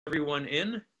Everyone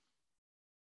in?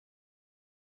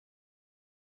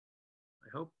 I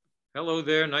hope. Hello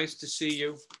there. Nice to see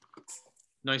you.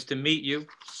 Nice to meet you.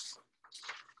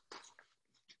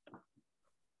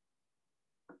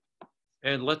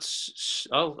 And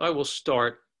I will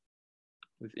start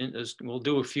with, we'll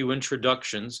do a few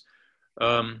introductions.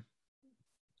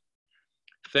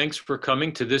 Thanks for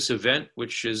coming to this event,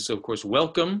 which is, of course,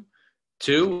 welcome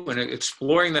to and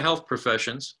exploring the health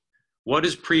professions. What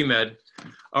is pre-med?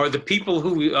 Are the people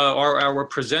who are our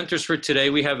presenters for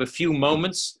today. We have a few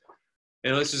moments,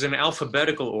 and this is in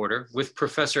alphabetical order, with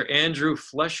Professor Andrew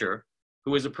Flesher,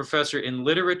 who is a professor in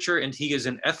literature, and he is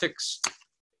in ethics.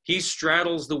 He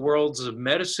straddles the worlds of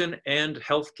medicine and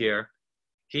healthcare.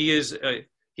 He is, I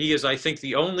think,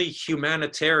 the only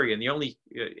humanitarian, the only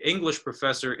English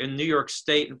professor in New York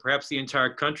State and perhaps the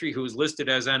entire country who is listed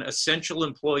as an essential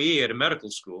employee at a medical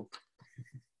school.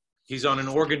 He's on an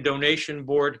organ donation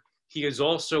board. He is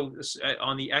also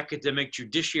on the academic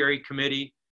judiciary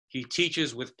committee. He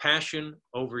teaches with passion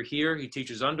over here. He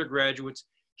teaches undergraduates.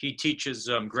 He teaches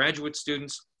graduate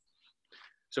students.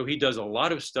 So he does a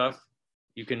lot of stuff.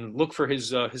 You can look for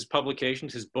his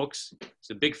publications, his books.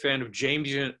 He's a big fan of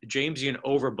Jamesian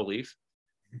overbelief.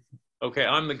 Okay,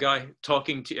 I'm the guy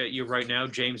talking to you right now,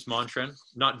 James Montren,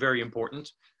 not very important.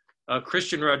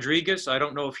 Christian Rodriguez, I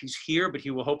don't know if he's here, but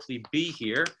he will hopefully be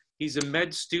here. He's a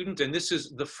med student, and this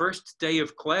is the first day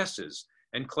of classes,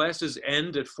 and classes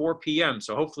end at 4 p.m.,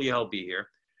 so hopefully he'll be here.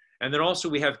 And then also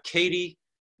we have Katie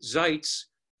Zeitz,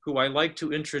 who I like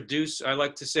to introduce, I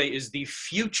like to say is the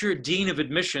future Dean of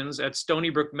Admissions at Stony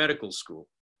Brook Medical School.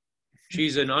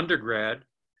 She's an undergrad.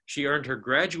 She earned her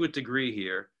graduate degree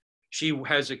here. She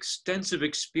has extensive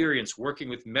experience working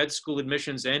with med school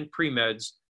admissions and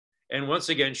pre-meds. And once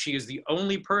again, she is the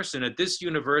only person at this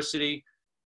university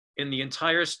in the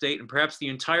entire state and perhaps the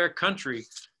entire country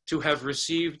to have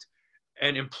received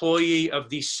an Employee of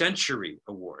the Century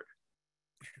award.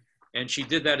 And she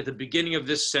did that at the beginning of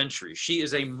this century. She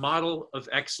is a model of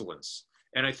excellence.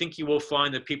 And I think you will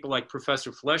find that people like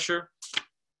Professor Flesher,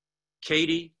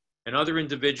 Katie, and other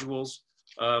individuals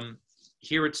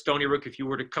here at Stony Brook, if you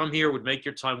were to come here, would make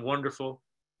your time wonderful.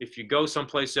 If you go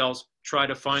someplace else, try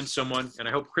to find someone. And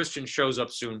I hope Christian shows up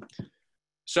soon.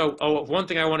 So one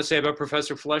thing I want to say about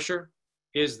Professor Flesher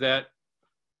is that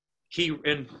he,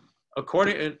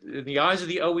 according in the eyes of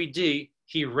the OED,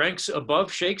 he ranks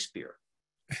above Shakespeare.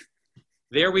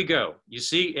 There we go. You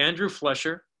see, Andrew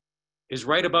Flesher is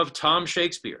right above Tom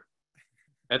Shakespeare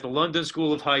at the London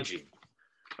School of Hygiene.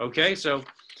 Okay, so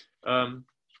I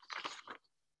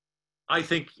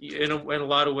think in a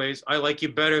lot of ways, I like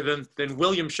you better than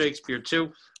William Shakespeare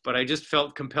too, but I just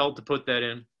felt compelled to put that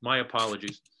in. My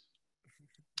apologies.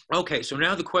 Okay, so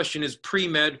now the question is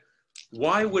pre-med.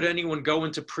 Why would anyone go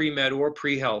into pre-med or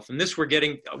pre-health? And this we're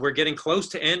getting close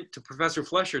to Professor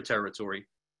Flesher territory.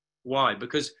 Why?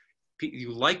 Because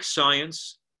you like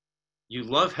science, you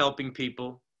love helping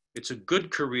people, it's a good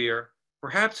career,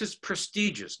 perhaps it's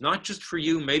prestigious, not just for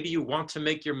you, maybe you want to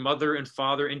make your mother and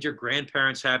father and your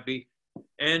grandparents happy,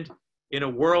 and in a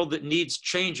world that needs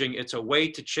changing, it's a way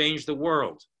to change the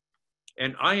world.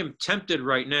 And I am tempted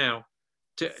right now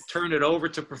to turn it over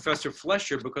to Professor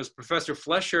Flesher because Professor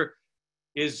Flesher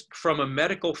is from a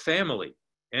medical family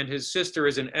and his sister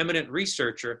is an eminent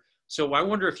researcher. So I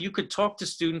wonder if you could talk to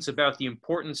students about the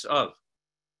importance of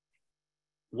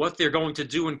what they're going to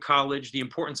do in college, the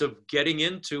importance of getting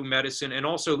into medicine, and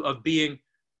also of being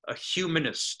a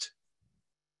humanist,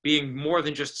 being more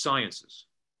than just sciences.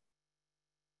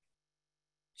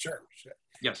 Sure.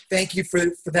 Yes. Thank you for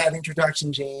that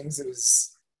introduction, James. It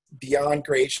was beyond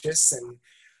gracious, and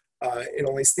it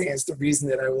only stands to reason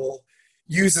that I will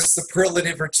use a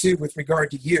superlative or two with regard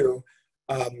to you.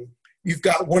 You've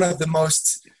got one of the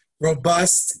most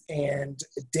robust and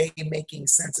day-making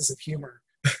senses of humor,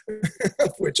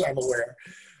 of which I'm aware.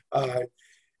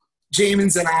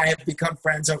 James and I have become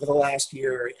friends over the last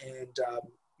year, and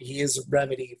he is a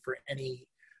remedy for any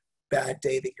bad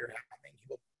day that you're having. He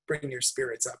will bring your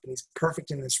spirits up, and he's perfect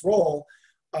in this role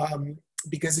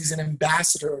because he's an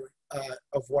ambassador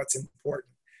of what's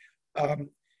important.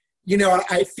 You know,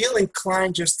 I feel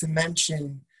inclined just to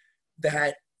mention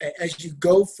that as you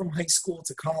go from high school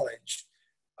to college,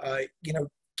 you know,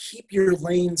 keep your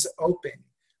lanes open,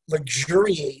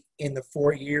 luxuriate in the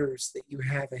 4 years that you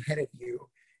have ahead of you,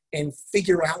 and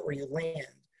figure out where you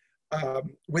land.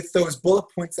 With those bullet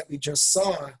points that we just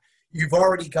saw, you've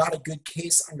already got a good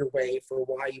case underway for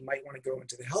why you might want to go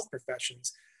into the health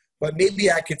professions. But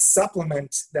maybe I could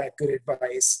supplement that good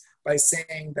advice by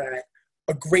saying that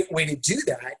a great way to do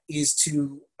that is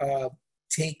to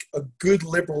take a good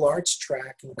liberal arts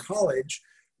track in college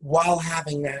while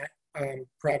having that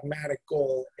pragmatic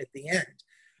goal at the end.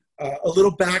 A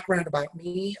little background about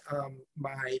me.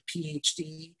 My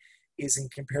PhD is in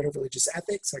comparative religious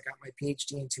ethics. I got my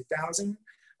PhD in 2000.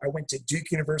 I went to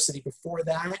Duke University before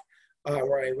that,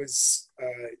 where I was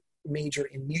major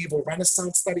in medieval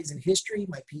Renaissance studies and history.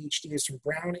 My PhD is from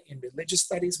Brown in religious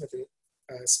studies with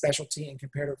a specialty in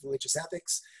comparative religious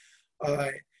ethics.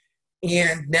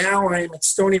 And now I'm at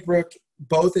Stony Brook,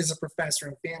 both as a professor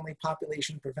in family,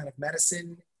 population, preventive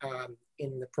medicine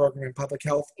in the program in public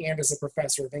health, and as a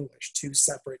professor of English, 2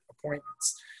 separate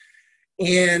appointments.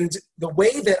 And the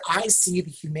way that I see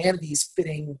the humanities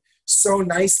fitting so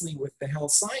nicely with the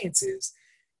health sciences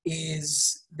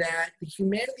is that the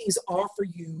humanities offer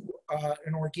you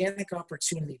an organic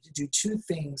opportunity to do 2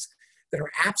 things that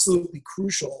are absolutely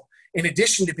crucial in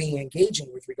addition to being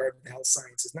engaging with regard to the health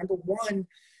sciences. Number one,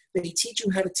 they teach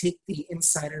you how to take the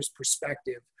insider's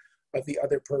perspective of the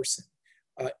other person.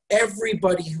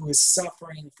 Everybody who is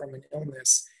suffering from an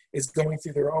illness is going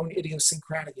through their own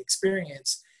idiosyncratic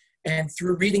experience. And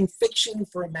through reading fiction,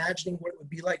 for imagining what it would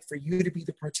be like for you to be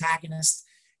the protagonist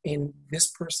in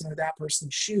this person or that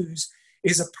person's shoes,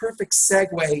 is a perfect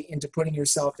segue into putting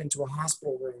yourself into a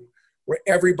hospital room where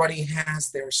everybody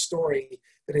has their story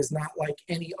that is not like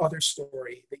any other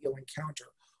story that you'll encounter.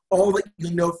 All that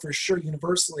you know for sure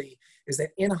universally is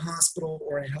that in a hospital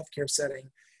or in a healthcare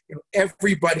setting,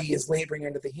 everybody is laboring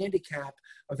under the handicap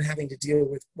of having to deal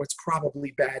with what's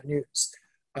probably bad news.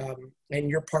 And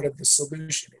you're part of the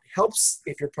solution. It helps,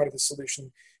 if you're part of the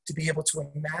solution, to be able to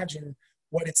imagine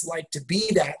what it's like to be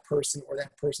that person or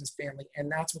that person's family, and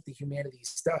that's what the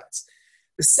humanities does.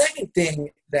 The second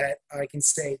thing that I can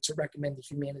say to recommend the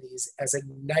humanities as a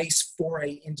nice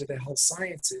foray into the health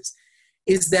sciences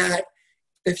is that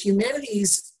the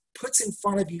humanities puts in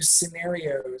front of you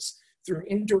scenarios through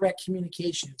indirect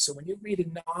communication. So when you read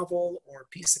a novel or a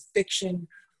piece of fiction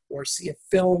or see a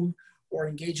film or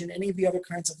engage in any of the other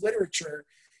kinds of literature,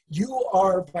 you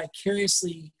are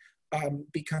vicariously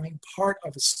becoming part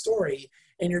of a story,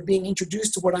 and you're being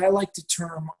introduced to what I like to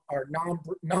term are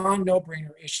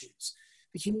non-no-brainer issues.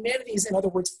 The humanities, in other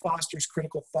words, fosters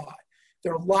critical thought.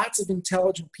 There are lots of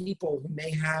intelligent people who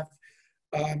may have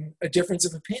a difference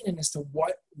of opinion as to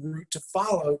what route to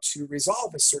follow to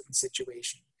resolve a certain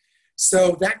situation.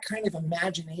 So that kind of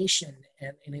imagination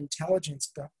and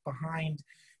intelligence behind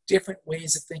different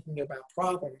ways of thinking about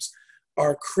problems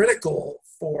are critical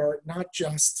for not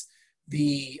just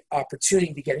the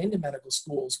opportunity to get into medical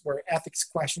schools, where ethics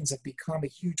questions have become a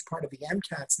huge part of the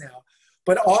MCATs now,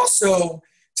 but also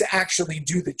to actually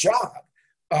do the job,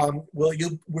 where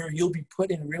you'll be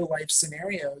put in real life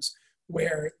scenarios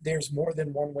where there's more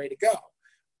than one way to go.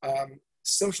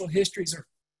 Social histories are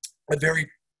a very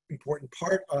important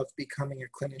part of becoming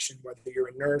a clinician, whether you're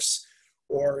a nurse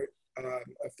or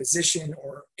a physician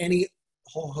or any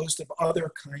whole host of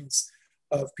other kinds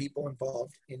of people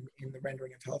involved in the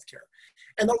rendering of healthcare.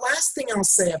 And the last thing I'll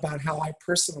say about how I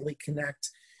personally connect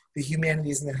the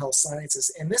humanities and the health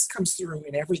sciences, and this comes through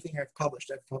in everything I've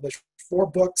published. I've published 4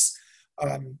 books,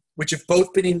 which have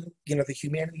both been in the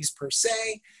humanities per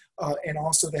se, and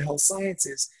also the health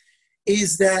sciences,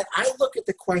 is that I look at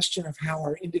the question of how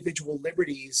our individual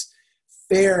liberties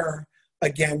fare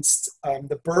against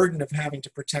the burden of having to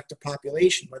protect a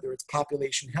population, whether it's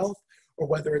population health or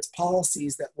whether it's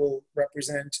policies that will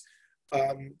represent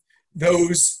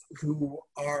those who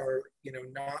are,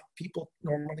 not people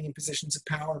normally in positions of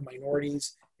power,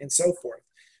 minorities, and so forth.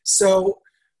 So,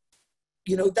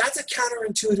 that's a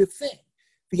counterintuitive thing.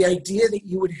 The idea that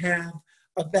you would have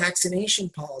a vaccination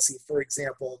policy, for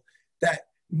example, that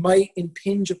might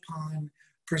impinge upon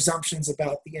presumptions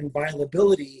about the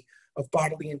inviolability of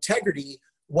bodily integrity,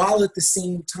 while at the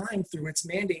same time, through its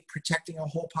mandate, protecting a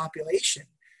whole population.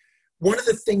 One of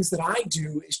the things that I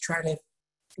do is try to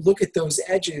look at those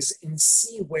edges and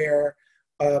see where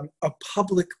a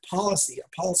public policy, a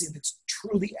policy that's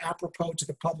truly apropos to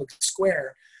the public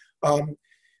square,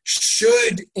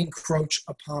 should encroach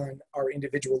upon our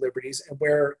individual liberties, and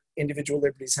where individual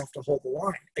liberties have to hold the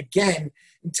line. Again,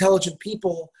 intelligent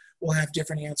people will have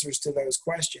different answers to those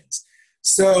questions.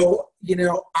 So,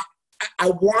 I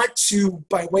want to,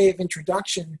 by way of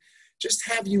introduction, just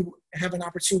have you have an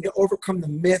opportunity to overcome the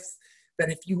myth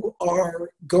that if you are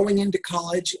going into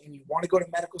college and you want to go to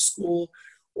medical school,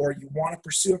 or you want to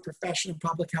pursue a profession in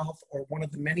public health, or one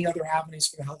of the many other avenues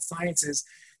for the health sciences,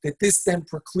 that this then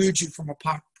precludes you from a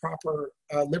proper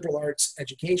liberal arts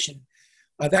education.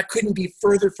 That couldn't be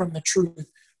further from the truth,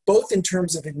 both in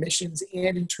terms of admissions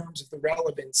and in terms of the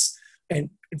relevance and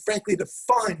frankly, the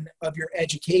fun of your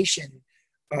education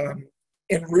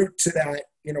en route to that,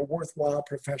 worthwhile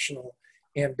professional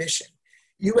ambition.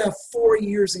 You have 4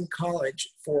 years in college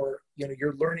for,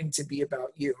 you're learning to be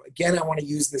about you. Again, I want to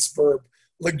use this verb,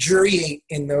 luxuriate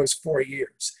in those 4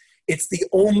 years. It's the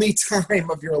only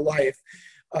time of your life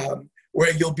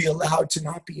where you'll be allowed to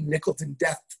not be nickeled in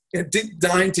death,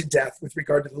 dying to death with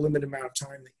regard to the limited amount of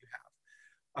time that you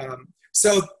have.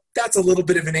 So that's a little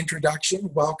bit of an introduction.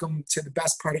 Welcome to the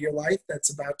best part of your life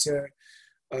that's about to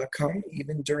come,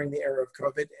 even during the era of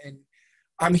COVID. And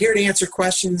I'm here to answer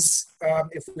questions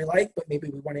if we like, but maybe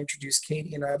we want to introduce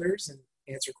Katie and others and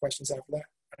answer questions after that.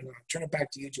 I don't know. I'll turn it back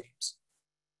to you, James.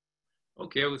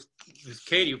 Okay, with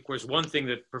Katie, of course, one thing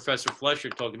that Professor Flesher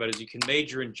talked about is you can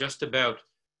major in just about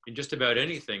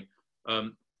anything.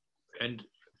 And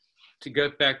to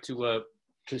get back to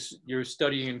your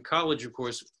studying in college, of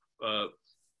course,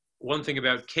 one thing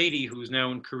about Katie, who's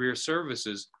now in career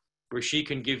services, where she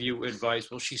can give you advice.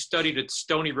 Well, she studied at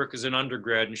Stony Brook as an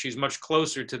undergrad, and she's much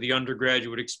closer to the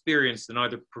undergraduate experience than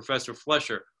either Professor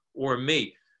Flesher or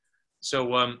me.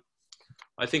 So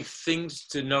I think things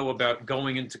to know about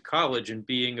going into college and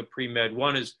being a pre-med,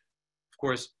 one is, of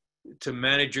course, to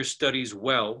manage your studies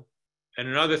well. And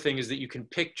another thing is that you can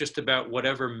pick just about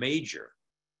whatever major.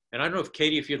 And I don't know if,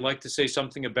 Katie, if you'd like to say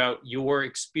something about your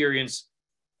experience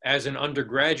as an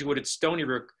undergraduate at Stony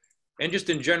Brook, and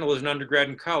just in general as an undergrad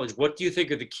in college. What do you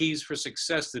think are the keys for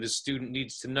success that a student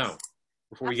needs to know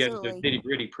before we get into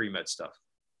nitty-gritty pre-med stuff?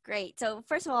 Great. So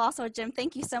first of all, also, Jim,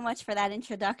 thank you so much for that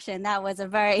introduction. That was a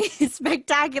very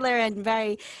spectacular and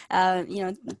very,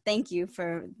 thank you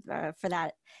for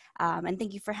that. And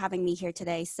thank you for having me here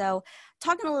today. So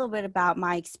talking a little bit about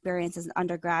my experience as an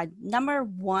undergrad, number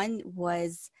one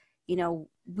was,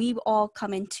 we all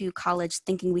come into college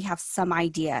thinking we have some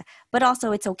idea, but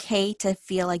also it's okay to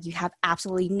feel like you have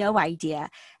absolutely no idea,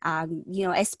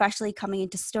 especially coming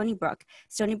into Stony Brook.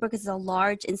 Stony Brook is a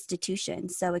large institution,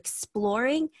 so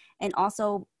exploring and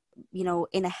also,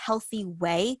 in a healthy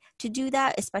way to do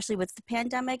that, especially with the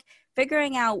pandemic,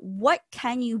 figuring out what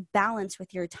can you balance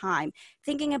with your time,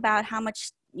 thinking about how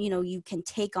much you can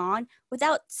take on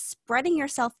without spreading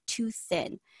yourself too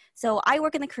thin. So I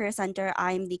work in the Career Center.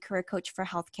 I'm the career coach for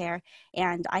healthcare,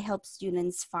 and I help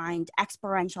students find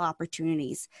experiential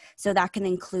opportunities. So that can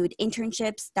include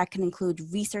internships, that can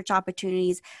include research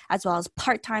opportunities, as well as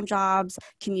part-time jobs,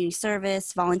 community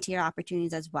service, volunteer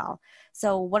opportunities as well.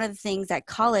 So one of the things at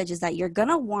college is that you're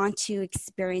gonna want to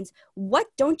experience what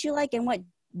don't you like and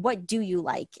what do you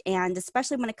like? And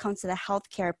especially when it comes to the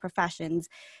healthcare professions,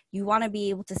 you want to be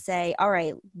able to say, all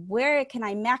right, where can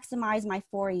I maximize my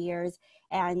 4 years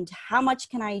and how much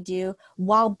can I do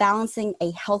while balancing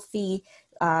a healthy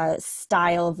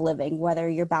style of living, whether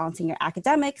you're balancing your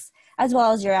academics as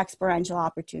well as your experiential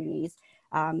opportunities.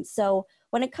 So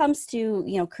when it comes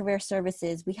to, career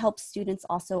services, we help students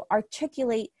also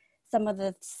articulate some of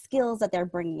the skills that they're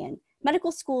bringing in.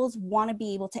 Medical schools want to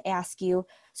be able to ask you,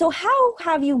 so how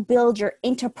have you built your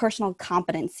interpersonal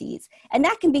competencies? And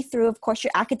that can be through, of course,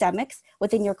 your academics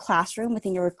within your classroom,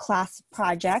 within your class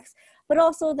projects, but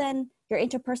also then your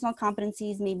interpersonal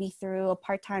competencies maybe through a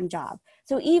part-time job.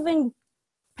 So even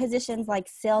positions like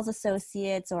sales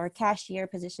associates or cashier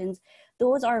positions,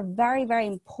 those are very, very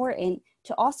important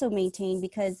to also maintain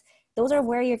because those are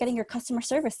where you're getting your customer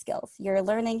service skills. You're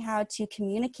learning how to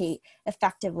communicate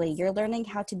effectively. You're learning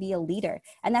how to be a leader.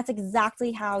 And that's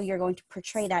exactly how you're going to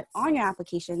portray that on your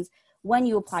applications when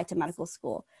you apply to medical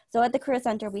school. So at the Career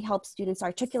Center, we help students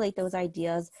articulate those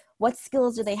ideas. What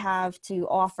skills do they have to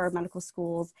offer medical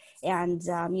schools? And,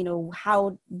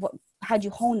 how do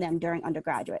you hone them during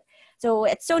undergraduate? So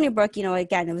at Stony Brook,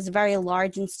 again, it was a very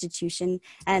large institution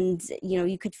and,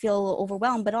 you could feel a little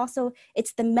overwhelmed, but also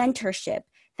it's the mentorship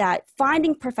that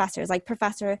finding professors like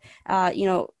Professor,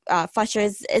 Flesher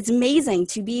is amazing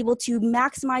to be able to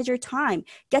maximize your time,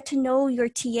 get to know your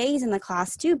TAs in the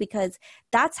class too, because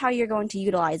that's how you're going to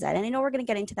utilize that. And I know we're going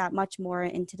to get into that much more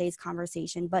in today's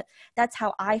conversation, but that's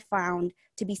how I found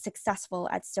to be successful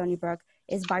at Stony Brook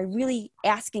is by really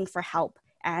asking for help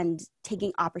and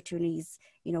taking opportunities,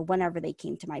 whenever they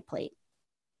came to my plate.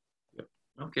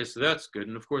 Okay, so that's good.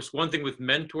 And of course, one thing with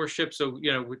mentorship, so,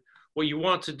 what you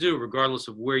want to do, regardless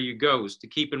of where you go, is to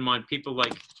keep in mind people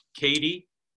like Katie.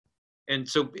 And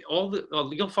so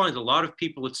you'll find a lot of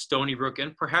people at Stony Brook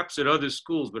and perhaps at other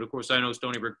schools, but of course I know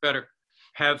Stony Brook better,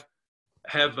 have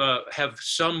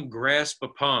some grasp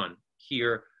upon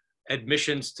here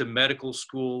admissions to medical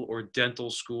school or dental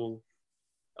school,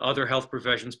 other health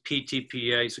professions,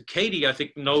 PTPA. So Katie, I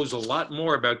think, knows a lot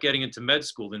more about getting into med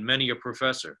school than many a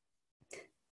professor.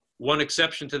 One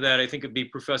exception to that, I think, would be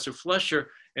Professor Flesher.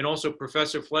 And also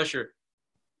Professor Flesher,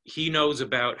 he knows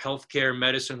about healthcare,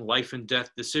 medicine, life and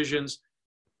death decisions.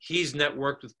 He's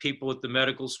networked with people at the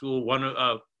medical school.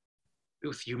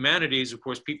 With humanities, of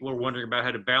course, people are wondering about how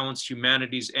to balance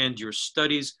humanities and your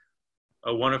studies.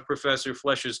 One of Professor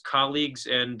Flesch's colleagues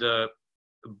and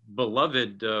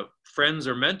beloved friends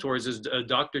or mentors is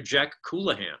Dr. Jack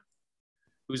Coulihan,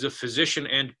 who's a physician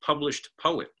and published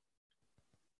poet.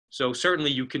 So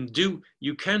certainly you can do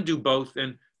both.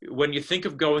 And when you think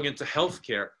of going into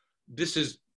healthcare, this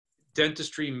is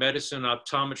dentistry, medicine,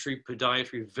 optometry,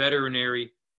 podiatry,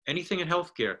 veterinary, anything in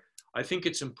healthcare. I think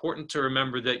it's important to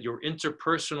remember that your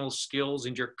interpersonal skills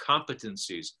and your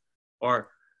competencies are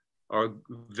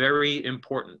very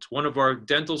important. One of our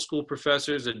dental school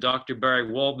professors, Dr.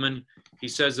 Barry Waldman, he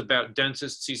says about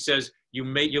dentists, he says, you'll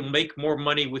make more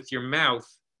money with your mouth,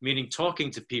 meaning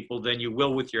talking to people, than you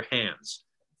will with your hands.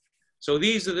 So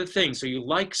these are the things. So you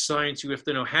like science, you have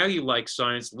to know how you like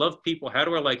science, love people, how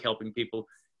do I like helping people?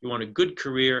 You want a good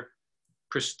career,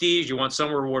 prestige, you want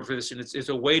some reward for this, and it's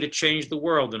a way to change the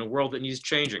world in a world that needs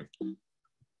changing.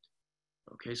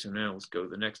 Okay, so now let's go to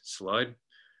the next slide.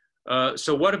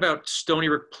 So what about Stony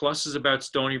Brook? Plus is about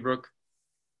Stony Brook.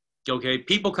 Okay,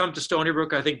 people come to Stony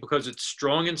Brook, I think, because it's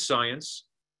strong in science.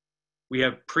 We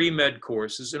have pre-med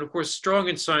courses, and of course, strong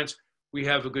in science, we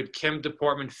have a good chem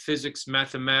department, physics,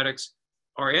 mathematics.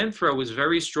 Our anthro is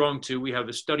very strong too. We have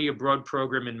a study abroad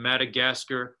program in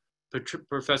Madagascar.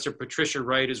 Professor Patricia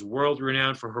Wright is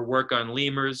world-renowned for her work on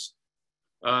lemurs.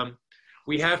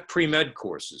 We have pre-med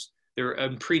courses. There are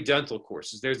pre-dental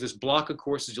courses. There's this block of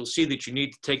courses you'll see that you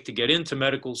need to take to get into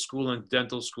medical school and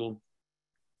dental school.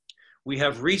 We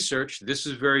have research. This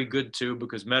is very good too,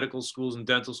 because medical schools and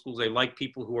dental schools, they like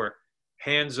people who are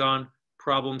hands-on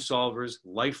problem solvers,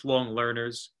 lifelong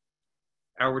learners.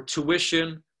 Our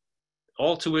tuition,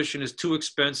 all tuition is too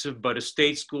expensive, but a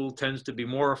state school tends to be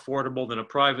more affordable than a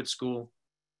private school.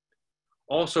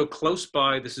 Also close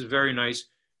by, this is very nice,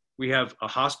 we have a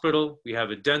hospital, we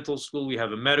have a dental school, we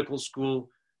have a medical school,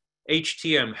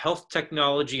 HTM, health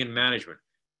technology and management,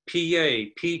 PA,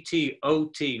 PT,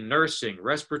 OT, nursing,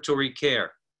 respiratory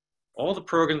care. All the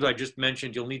programs I just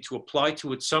mentioned, you'll need to apply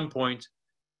to at some point.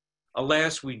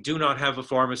 Alas, we do not have a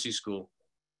pharmacy school,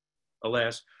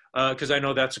 alas, because I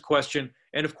know that's a question.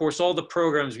 And of course, all the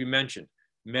programs we mentioned,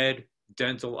 med,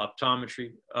 dental,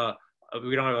 optometry,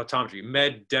 we don't have optometry,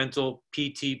 med, dental,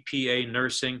 PT, PA,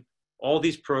 nursing, all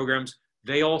these programs,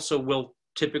 they also will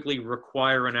typically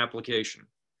require an application.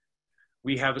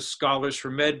 We have a Scholars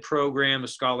for Med program, a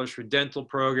Scholars for Dental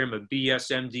program, a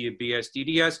BSMD, a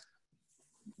BSDDS.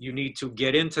 You need to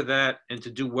get into that and to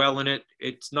do well in it.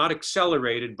 It's not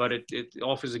accelerated, but it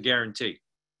offers a guarantee.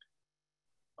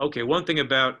 Okay, one thing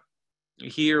about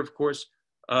here, of course,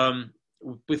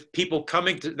 with people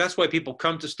coming to, that's why people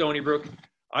come to Stony Brook.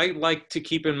 I like to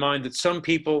keep in mind that some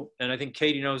people, and I think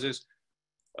Katie knows this,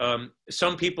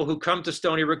 some people who come to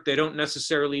Stony Brook, they don't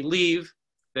necessarily leave,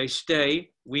 they stay.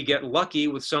 We get lucky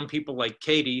with some people like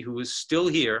Katie, who is still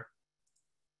here,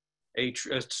 a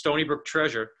Stony Brook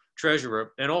treasurer.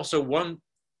 And also one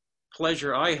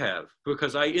pleasure I have,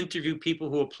 because I interview people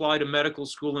who apply to medical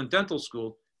school and dental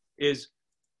school, is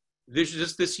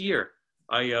this year,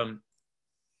 I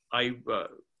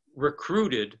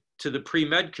recruited to the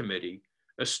pre-med committee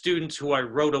a student who I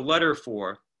wrote a letter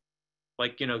for,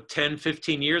 like, 10,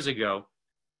 15 years ago.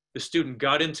 The student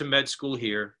got into med school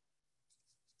here,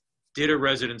 did a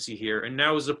residency here, and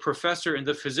now is a professor and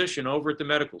the physician over at the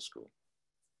medical school.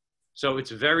 So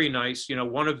it's very nice.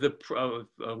 One of the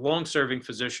long-serving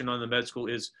physician on the med school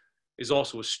is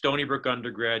also a Stony Brook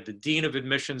undergrad. The dean of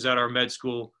admissions at our med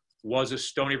school was a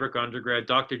Stony Brook undergrad,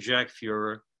 Dr. Jack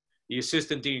Fuhrer. The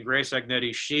assistant dean, Grace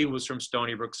Agnetti, she was from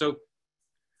Stony Brook. So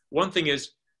one thing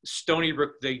is, Stony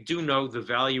Brook, they do know the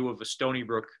value of a Stony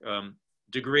Brook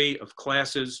degree, of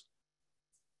classes.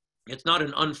 It's not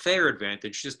an unfair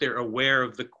advantage, just they're aware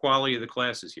of the quality of the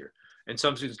classes here. And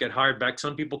some students get hired back.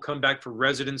 Some people come back for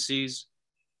residencies.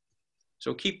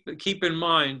 So keep in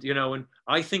mind, and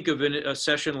I think of a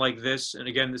session like this, and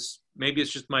again, maybe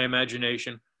it's just my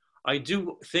imagination. I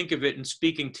do think of it in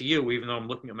speaking to you, even though I'm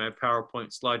looking at my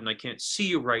PowerPoint slide and I can't see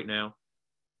you right now.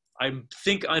 I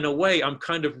think in a way, I'm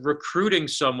kind of recruiting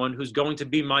someone who's going to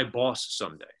be my boss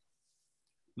someday.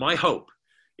 My hope,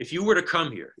 if you were to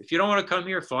come here, if you don't want to come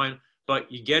here, fine,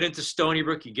 but you get into Stony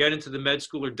Brook, you get into the med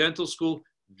school or dental school,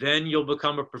 then you'll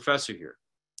become a professor here.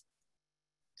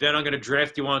 Then I'm going to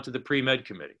draft you onto the pre-med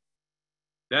committee.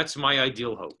 That's my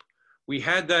ideal hope. We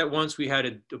had that once. We had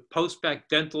a post-bac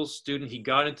dental student. He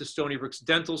got into Stony Brook's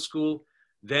dental school.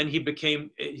 Then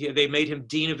they made him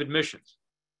dean of admissions.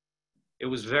 It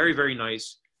was very, very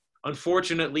nice.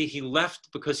 Unfortunately, he left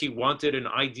because he wanted an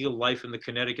ideal life in the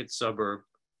Connecticut suburb.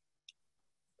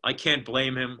 I can't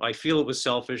blame him. I feel it was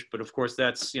selfish, but of course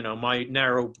that's, you know, my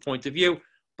narrow point of view.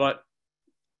 But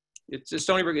it's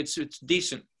Stony Brook. It's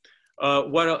decent.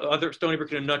 What other Stony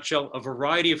Brook in a nutshell? A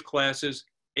variety of classes.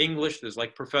 English. There's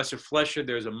like Professor Flesher.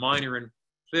 There's a minor in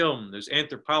film. There's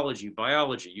anthropology,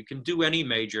 biology. You can do any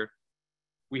major.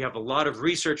 We have a lot of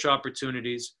research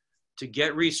opportunities. To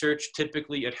get research,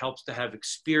 typically it helps to have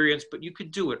experience, but you could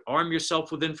do it. Arm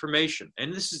yourself with information.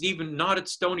 And this is even not at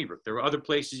Stony Brook. There are other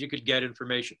places you could get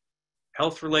information.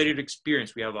 Health-related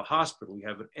experience. We have a hospital. We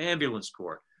have an ambulance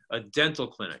corps, a dental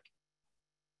clinic,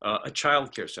 a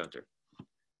child care center.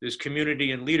 There's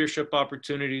community and leadership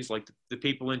opportunities, like the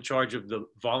people in charge of the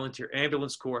volunteer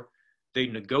ambulance corps. They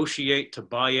negotiate to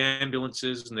buy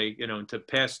ambulances and they, you know, to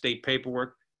pass state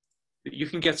paperwork. You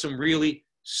can get some really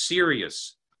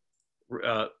serious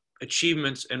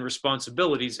achievements and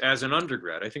responsibilities as an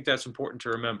undergrad. I think that's important to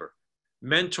remember.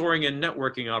 Mentoring and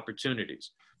networking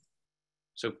opportunities.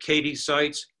 So Katie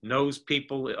Seitz knows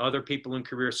people, other people in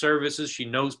career services. She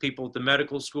knows people at the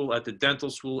medical school, at the dental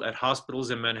school, at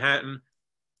hospitals in Manhattan.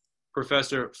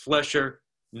 Professor Flesher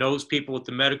knows people at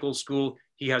the medical school.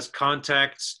 He has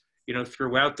contacts, you know,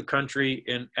 throughout the country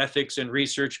in ethics and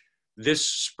research. This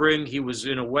spring, he was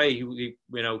in a way,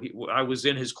 I was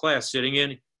in his class sitting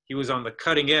in. He was on the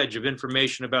cutting edge of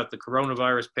information about the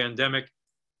coronavirus pandemic.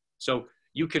 So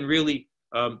you can really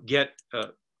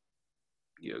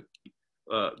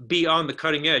be on the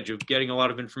cutting edge of getting a lot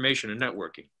of information and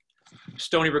networking.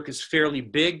 Stony Brook is fairly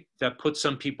big. That puts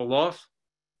some people off.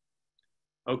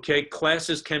 Okay,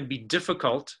 classes can be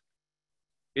difficult.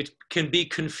 It can be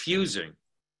confusing.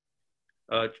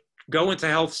 Go into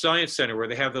Health Science Center where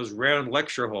they have those round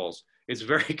lecture halls. It's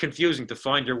very confusing to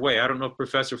find your way. I don't know if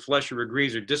Professor Flesher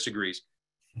agrees or disagrees.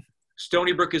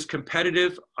 Stony Brook is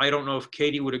competitive. I don't know if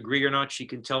Katie would agree or not. She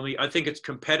can tell me. I think it's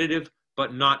competitive,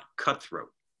 but not cutthroat.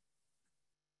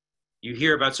 You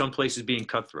hear about some places being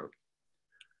cutthroat.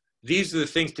 These are the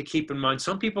things to keep in mind.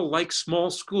 Some people like small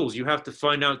schools. You have to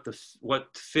find out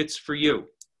what fits for you.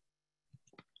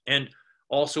 And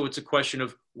also it's a question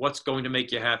of what's going to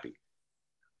make you happy.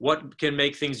 What can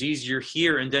make things easier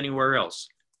here and anywhere else?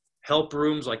 Help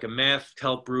rooms like a math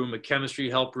help room, a chemistry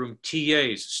help room,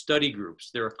 TAs, study groups.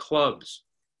 There are clubs.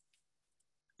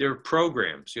 There are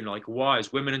programs, you know, like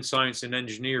WISE, Women in Science and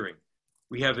Engineering.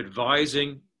 We have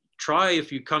advising. Try,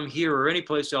 if you come here or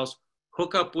anyplace else,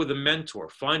 hook up with a mentor.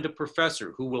 Find a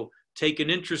professor who will take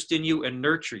an interest in you and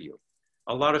nurture you.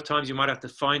 A lot of times you might have to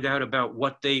find out about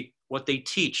what they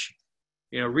teach.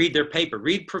 You know, read their paper.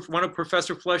 Read one of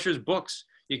Professor Flesher's books.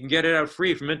 You can get it out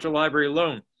free from interlibrary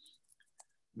loan.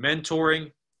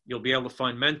 Mentoring, you'll be able to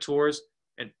find mentors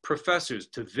and professors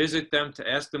to visit them, to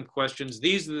ask them questions.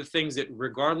 These are the things that,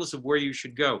 regardless of where you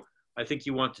should go, I think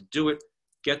you want to do it.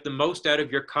 Get the most out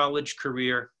of your college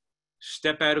career.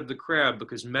 Step out of the crowd,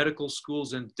 because medical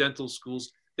schools and dental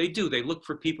schools, they look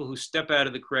for people who step out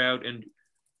of the crowd. And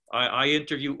I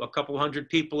interview a couple hundred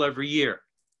people every year.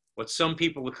 What some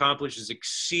people accomplish is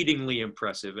exceedingly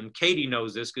impressive. And Katie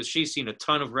knows this because she's seen a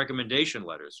ton of recommendation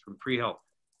letters from pre-health.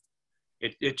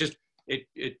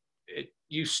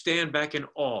 You stand back in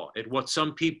awe at what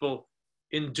some people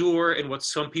endure and what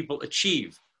some people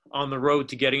achieve on the road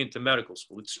to getting into medical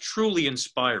school. It's truly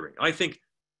inspiring. I think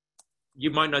you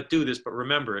might not do this, but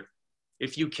remember it.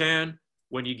 If you can,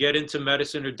 when you get into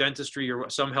medicine or dentistry or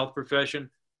some health profession,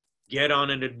 get on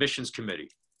an admissions committee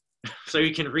so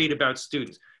you can read about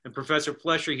students. And Professor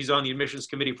Flesher, he's on the admissions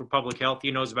committee for public health.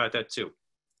 He knows about that too.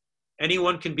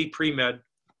 Anyone can be pre-med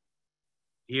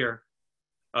here.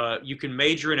 You can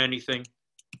major in anything.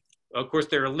 Of course,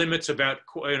 there are limits about,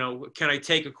 you know, can I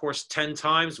take a course 10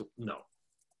 times? No.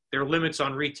 There are limits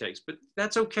on retakes, but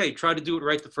that's okay. Try to do it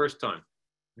right the first time.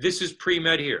 This is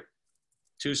pre-med here.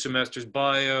 2 semesters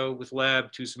bio with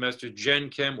lab, 2 semesters gen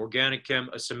chem, organic chem,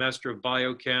 a semester of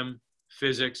biochem,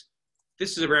 physics.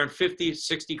 This is around 50,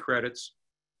 60 credits.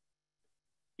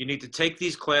 You need to take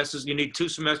these classes. You need 2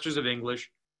 semesters of English.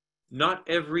 Not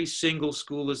every single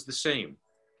school is the same.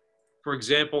 For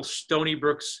example, Stony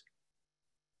Brook's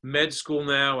med school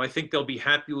now, I think they'll be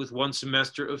happy with 1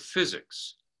 semester of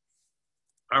physics.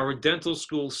 Our dental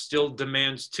school still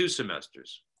demands 2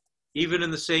 semesters. Even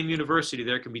in the same university,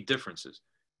 there can be differences.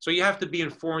 So you have to be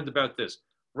informed about this.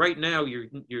 Right now, you're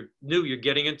new, you're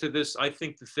getting into this. I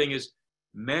think the thing is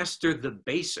master the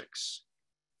basics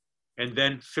and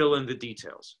then fill in the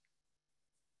details.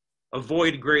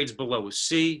 Avoid grades below a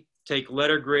C, take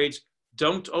letter grades.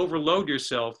 Don't overload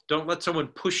yourself. Don't let someone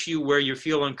push you where you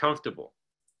feel uncomfortable.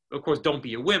 Of course, don't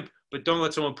be a wimp, but don't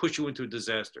let someone push you into a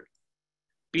disaster.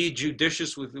 Be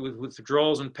judicious with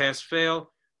withdrawals and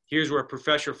pass-fail. Here's where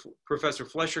Professor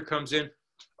Flesher comes in.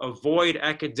 avoid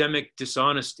academic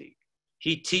dishonesty.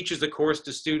 He teaches the course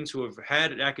to students who have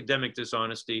had academic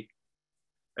dishonesty.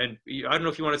 And I don't know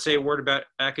if you want to say a word about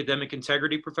academic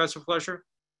integrity, Professor Flesher?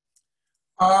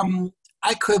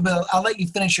 I could, but I'll let you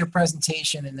finish your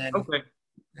presentation and then. Okay.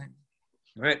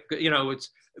 Right. You know,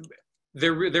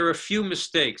 there are a few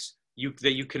mistakes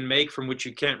that you can make from which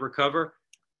you can't recover,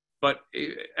 but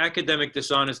academic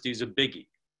dishonesty is a biggie.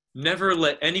 Never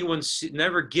let anyone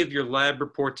never give your lab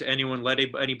report to anyone, let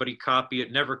anybody copy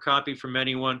it, never copy from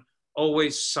anyone,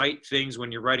 always cite things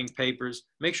when you're writing papers.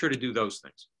 Make sure to do those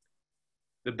things.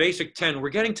 The basic 10, we're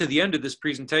getting to the end of this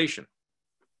presentation.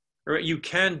 All right, you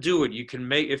can do it. You can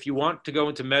make, if you want to go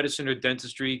into medicine or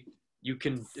dentistry, you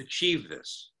can achieve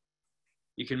this.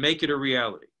 You can make it a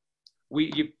reality.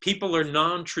 People are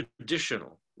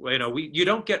non-traditional. You know, you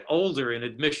don't get older in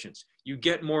admissions. You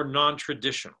get more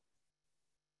non-traditional.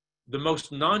 The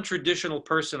most non-traditional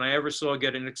person I ever saw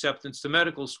get an acceptance to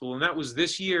medical school, and that was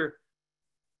this year.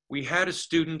 We had a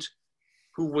student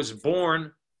who was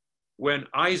born when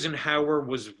Eisenhower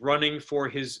was running for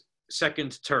his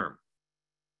second term.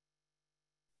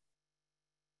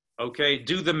 Okay,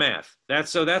 do the math. I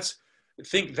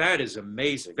think that is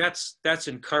amazing. That's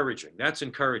encouraging. That's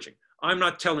encouraging. I'm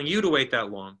not telling you to wait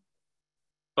that long,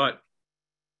 but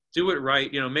do it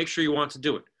right. You know, make sure you want to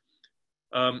do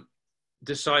it.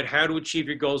 Decide how to achieve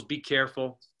your goals. Be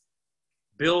careful.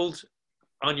 Build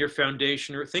on your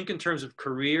foundation, or think in terms of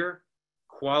career,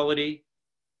 quality.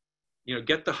 You know,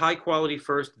 get the high quality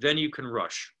first, then you can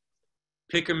rush.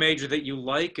 Pick a major that you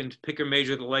like and pick a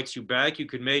major that likes you back. You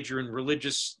could major in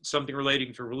something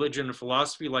relating to religion and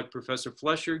philosophy like Professor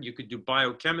Flesher. You could do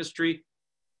biochemistry,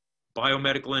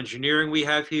 biomedical engineering we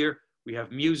have here. We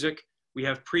have music. We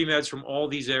have pre-meds from all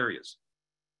these areas.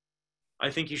 I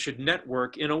think you should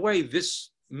network. In a way, this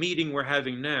meeting we're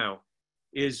having now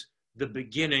is the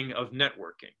beginning of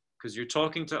networking, because you're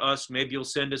talking to us. Maybe you'll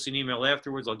send us an email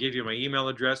afterwards. I'll give you my email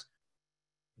address.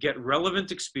 Get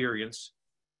relevant experience.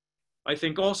 I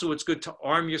think also it's good to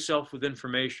arm yourself with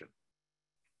information.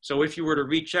 So if you were to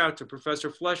reach out to Professor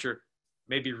Flesher,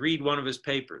 maybe read one of his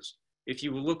papers. If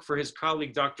you will look for his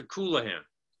colleague, Dr. Coulihan,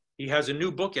 he has a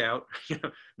new book out.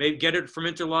 Maybe get it from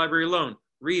Interlibrary Loan,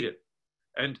 read it.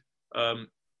 And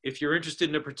if you're interested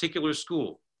in a particular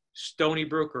school, Stony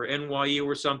Brook or NYU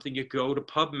or something, you go to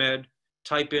PubMed,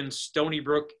 type in Stony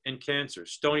Brook and cancer,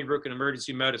 Stony Brook and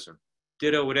emergency medicine,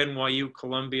 ditto at NYU,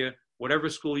 Columbia, whatever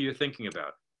school you're thinking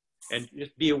about. And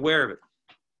just be aware of it.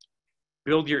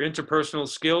 Build your interpersonal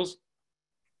skills.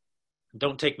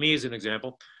 Don't take me as an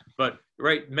example, but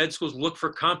right, med schools look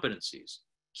for competencies.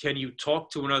 Can you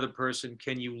talk to another person?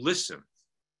 Can you listen?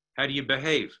 How do you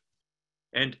behave?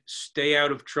 And stay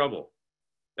out of trouble.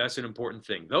 That's an important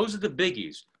thing. Those are the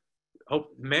biggies.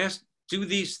 Do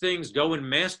these things, go in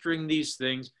mastering these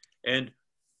things, and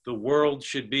the world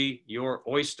should be your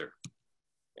oyster.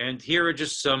 And here are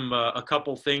just a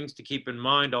couple things to keep in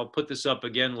mind. I'll put this up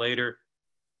again later.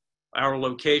 Our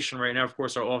location right now, of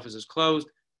course, our office is closed.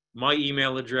 My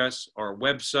email address, our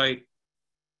website,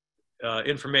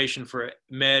 information for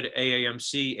MED,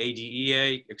 AAMC,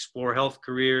 ADEA, Explore Health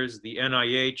Careers, the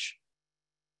NIH,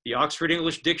 the Oxford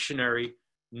English Dictionary.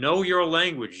 Know your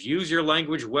language. Use your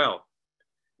language well.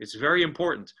 It's very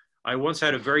important. I once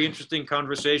had a very interesting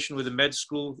conversation with a med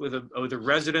school, with a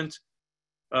resident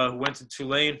who went to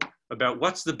Tulane about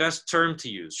what's the best term to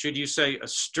use. Should you say a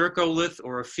stercolith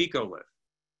or a fecolith?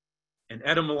 An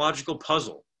etymological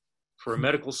puzzle for a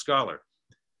medical scholar.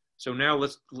 So now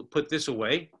let's put this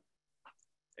away.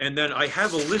 And then I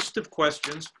have a list of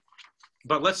questions,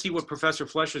 but let's see what Professor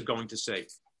Flesher is going to say.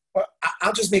 Well,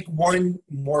 I'll just make one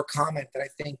more comment that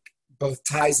I think both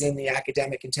ties in the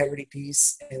academic integrity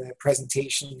piece and the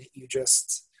presentation that you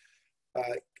just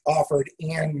offered,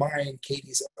 and mine,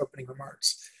 Katie's opening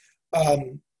remarks.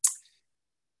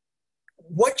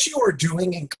 What you are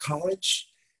doing in college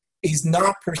is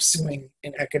not pursuing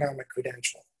an economic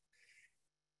credential.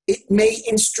 It may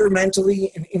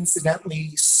instrumentally and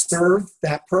incidentally serve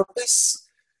that purpose,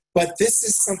 but this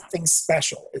is something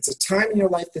special. It's a time in your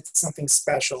life that's something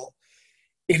special.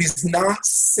 It is not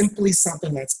simply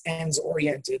something that's ends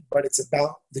oriented, but it's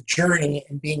about the journey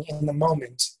and being in the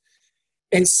moment.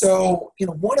 And so,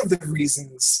 one of the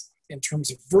reasons in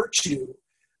terms of virtue,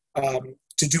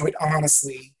 to do it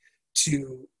honestly,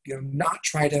 to not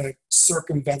try to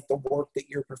circumvent the work that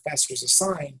your professors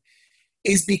assign,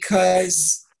 is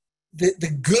because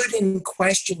the good in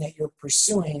question that you're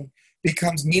pursuing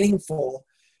becomes meaningful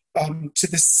to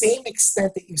the same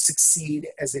extent that you succeed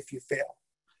as if you fail.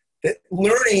 That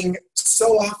learning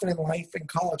so often in life, and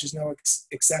college is no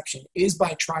exception, is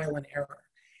by trial and error.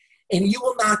 And you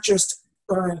will not just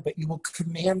earn, but you will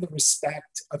command the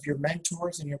respect of your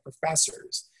mentors and your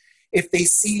professors if they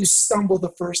see you stumble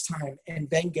the first time and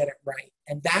then get it right.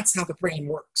 And that's how the brain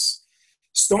works.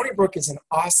 Stony Brook is an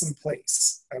awesome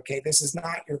place, okay? This is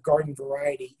not your garden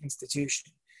variety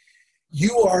institution.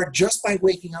 You are, just by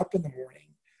waking up in the morning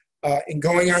and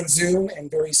going on Zoom and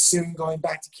very soon going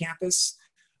back to campus,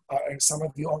 and some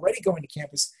of you already going to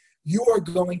campus, you are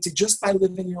going to, just by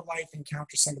living your life,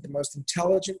 encounter some of the most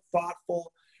intelligent,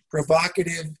 thoughtful,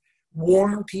 provocative,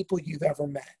 warm people you've ever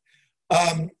met.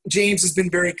 James has been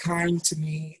very kind to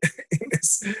me in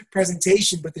this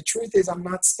presentation, but the truth is I'm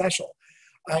not special.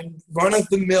 I'm run of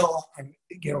the mill. I'm,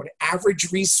 an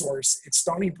average resource at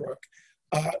Stony Brook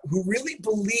who really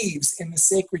believes in the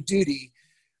sacred duty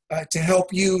to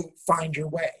help you find your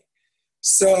way.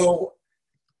 So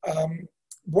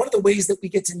one of the ways that we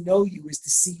get to know you is to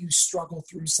see you struggle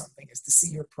through something, is to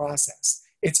see your process.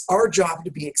 It's our job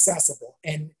to be accessible.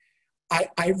 And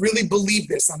I really believe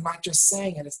this. I'm not just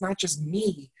saying it. It's not just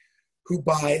me who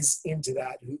buys into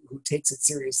that, who takes it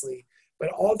seriously, but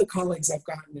all the colleagues I've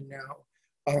gotten to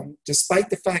know, despite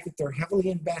the fact that they're heavily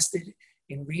invested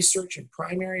in research and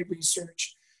primary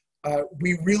research,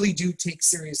 we really do take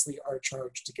seriously our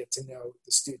charge to get to know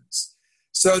the students.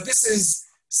 So this is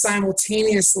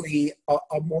simultaneously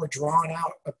a more drawn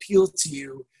out appeal to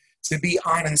you to be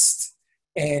honest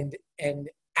and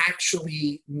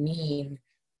actually mean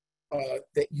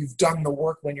that you've done the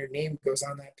work when your name goes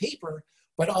on that paper,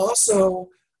 but also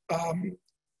an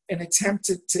attempt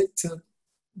to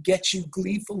get you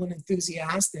gleeful and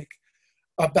enthusiastic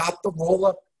about the roll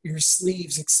up your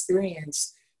sleeves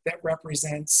experience that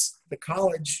represents the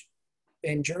college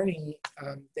and journey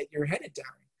that you're headed down.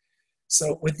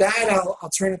 So with that, I'll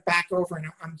turn it back over, and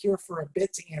I'm here for a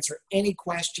bit to answer any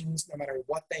questions, no matter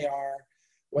what they are,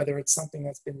 whether it's something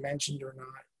that's been mentioned or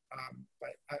not. But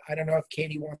I don't know if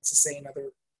Katie wants to say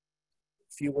another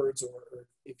few words, or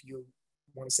if you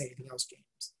want to say anything else,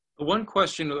 James. One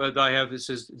question that I have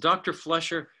is Dr.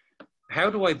 Flesher, how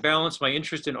do I balance my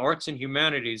interest in arts and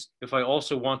humanities if I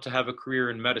also want to have a career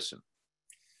in medicine?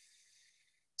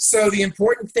 So the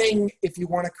important thing, if you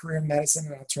want a career in medicine,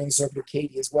 and I'll turn this over to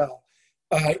Katie as well,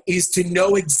 is to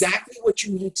know exactly what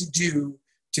you need to do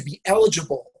to be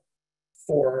eligible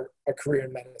for a career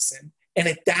in medicine. And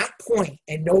at that point,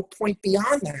 and no point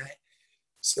beyond that,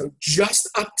 so just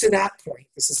up to that point,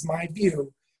 this is my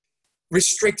view,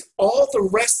 restrict all the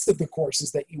rest of the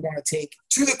courses that you want to take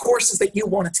to the courses that you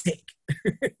want to take.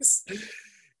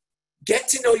 Get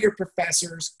to know your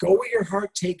professors, go where your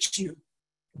heart takes you,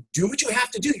 do what you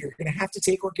have to do. You're going to have to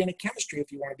take organic chemistry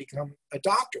if you want to become a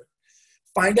doctor.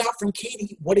 Find out from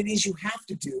Katie what it is you have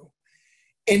to do,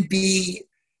 and be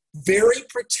very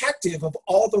protective of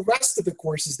all the rest of the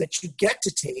courses that you get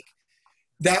to take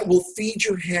that will feed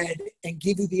your head and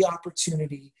give you the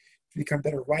opportunity to become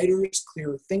better writers,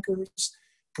 clearer thinkers,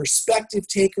 perspective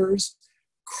takers,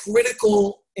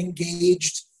 critical,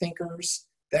 engaged thinkers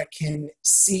that can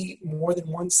see more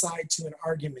than one side to an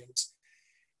argument.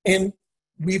 And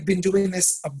we've been doing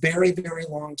this a very, very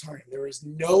long time. There is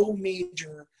no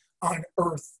major on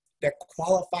earth that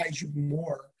qualifies you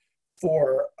more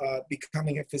for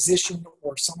becoming a physician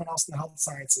or someone else in the health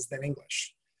sciences than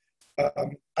English.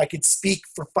 I could speak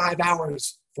for 5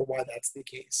 hours for why that's the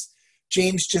case.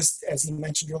 James, just as he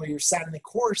mentioned earlier, sat in the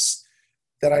course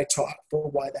that I taught for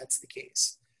why that's the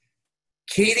case.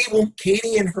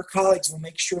 Katie and her colleagues will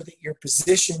make sure that you're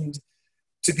positioned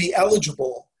to be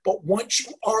eligible, but once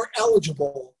you are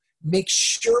eligible, make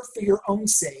sure for your own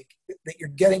sake that you're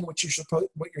getting what you're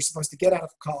supposed to get out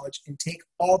of college, and take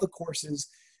all the courses,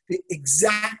 the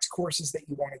exact courses that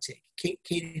you want to take.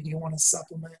 Katie, do you want to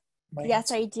supplement?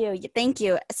 Yes, I do. Thank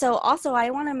you. So also, I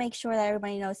want to make sure that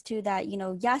everybody knows too that,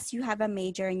 yes, you have a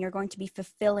major and you're going to be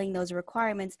fulfilling those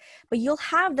requirements, but you'll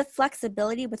have the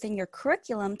flexibility within your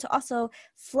curriculum to also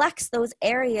flex those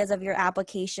areas of your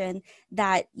application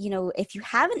that, if you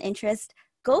have an interest,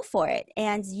 go for it.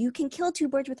 And you can kill two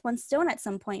birds with one stone at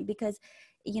some point, because,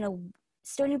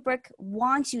 Stony Brook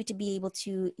wants you to be able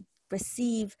to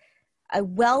receive a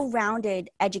well-rounded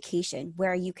education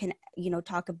where you can,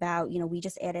 talk about, we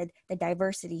just added the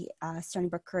diversity Stony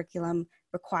Brook curriculum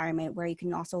requirement, where you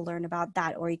can also learn about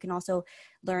that, or you can also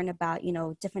learn about,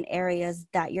 different areas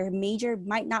that your major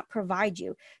might not provide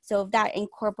you. So if that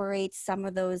incorporates some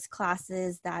of those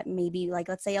classes that maybe, like,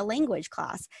 let's say a language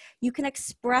class, you can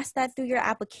express that through your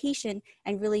application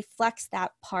and really flex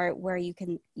that part where you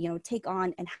can, take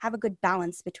on and have a good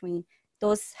balance between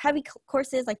those heavy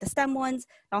courses like the STEM ones,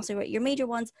 and also your major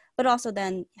ones, but also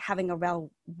then having a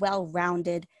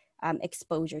well-rounded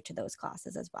exposure to those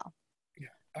classes as well.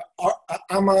 Yeah,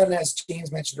 I'm on, as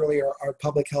James mentioned earlier, our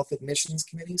public health admissions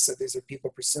committee. So these are people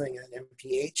pursuing an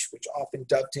MPH, which often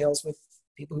dovetails with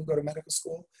people who go to medical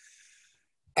school.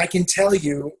 I can tell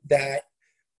you that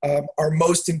our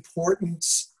most important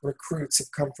recruits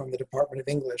have come from the Department of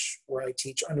English, where I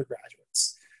teach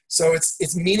undergraduates. So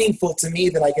it's meaningful to me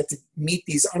that I get to meet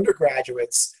these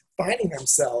undergraduates finding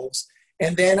themselves,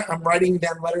 and then I'm writing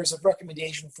them letters of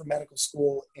recommendation for medical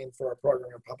school and for our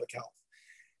program in public health.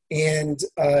 And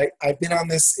I've been on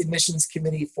this admissions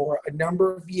committee for a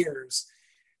number of years.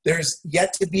 There's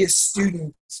yet to be a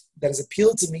student that has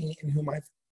appealed to me in whom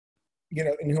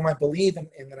I believe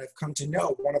and that I've come to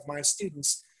know, one of my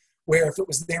students, where if it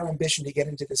was their ambition to get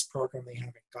into this program, they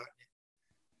haven't gotten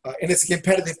it. And it's a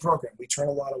competitive program. We turn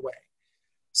a lot away.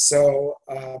 So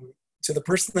to the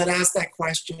person that asked that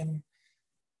question,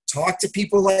 talk to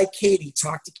people like Katie.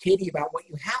 Talk to Katie about what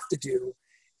you have to do,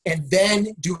 and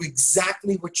then do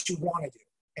exactly what you want to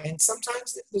do. And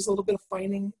sometimes there's a little bit of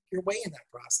finding your way in that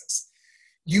process.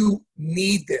 You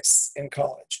need this in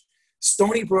college.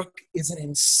 Stony Brook is an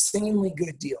insanely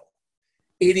good deal.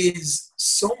 It is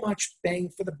so much bang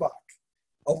for the buck.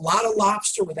 A lot of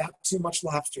lobster without too much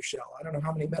lobster shell. I don't know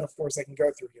how many metaphors I can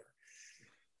go through here.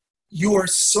 You are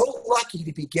so lucky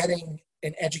to be getting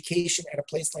an education at a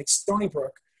place like Stony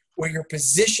Brook, where you're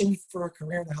positioned for a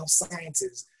career in the health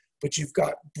sciences, but you've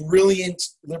got brilliant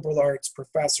liberal arts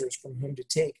professors from whom to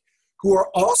take, who are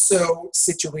also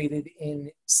situated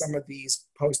in some of these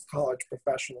post-college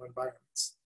professional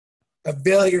environments.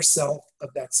 Avail yourself of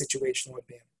that situational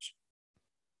advantage.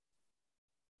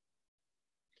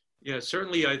 Yeah,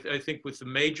 certainly I think with the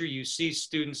major, you see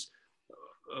students,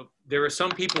 there are some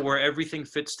people where everything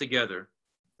fits together.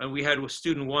 And we had a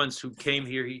student once who came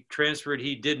here, he transferred,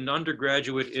 he did an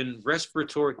undergraduate in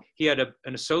respiratory, he had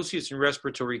an associate's in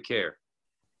respiratory care.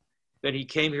 Then he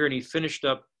came here and he finished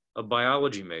up a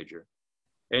biology major.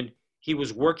 And he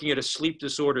was working at a sleep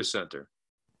disorder center.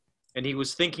 And he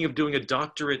was thinking of doing a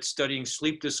doctorate studying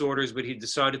sleep disorders, but he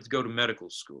decided to go to medical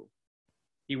school.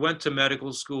 He went to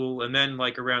medical school, and then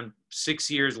like around 7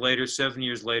 years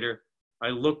later, I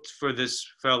looked for this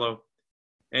fellow,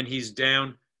 and he's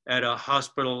down at a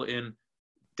hospital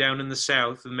down in the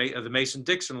south of the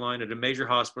Mason-Dixon line at a major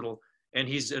hospital, and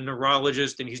he's a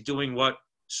neurologist, and he's doing what?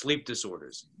 Sleep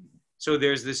disorders. So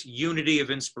there's this unity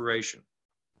of inspiration.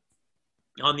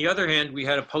 On the other hand, we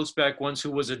had a postbac once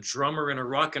who was a drummer in a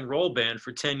rock and roll band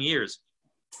for 10 years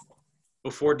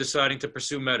before deciding to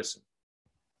pursue medicine.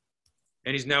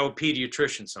 And he's now a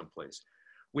pediatrician someplace.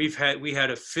 We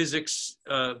had a physics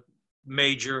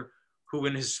major who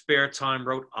in his spare time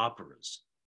wrote operas.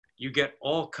 You get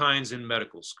all kinds in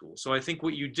medical school. So I think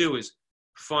what you do is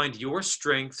find your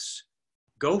strengths,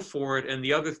 go for it. And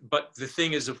but the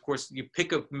thing is, of course, you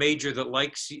pick a major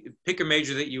that pick a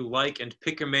major that you like, and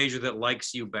pick a major that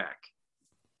likes you back.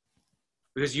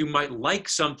 Because you might like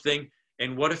something,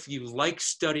 and what if you like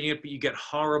studying it, but you get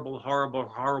horrible, horrible,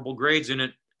 horrible grades in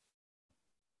it?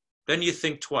 Then you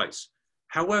think twice.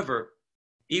 However,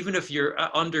 even if your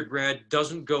undergrad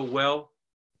doesn't go well,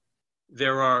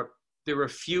 there are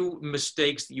few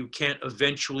mistakes that you can't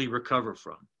eventually recover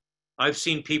from. I've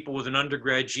seen people with an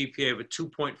undergrad GPA of a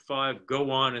 2.5 go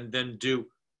on and then do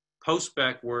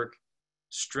post-bac work,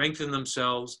 strengthen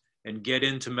themselves, and get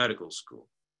into medical school.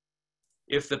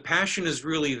 If the passion is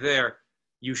really there,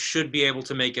 you should be able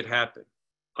to make it happen,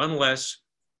 unless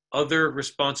other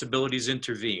responsibilities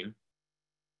intervene.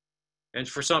 And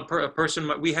for a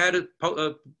person, we had a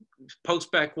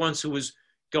post-bac once who was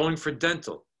going for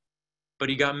dental, but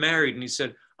he got married and he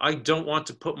said, I don't want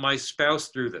to put my spouse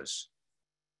through this.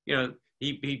 You know,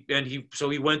 so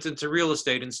he went into real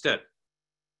estate instead.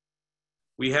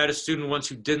 We had a student once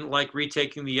who didn't like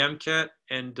retaking the MCAT,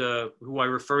 and who I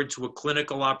referred to a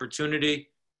clinical opportunity.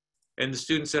 And the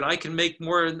student said, I can make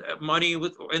more money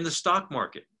in the stock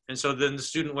market. And so then the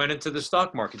student went into the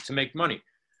stock market to make money.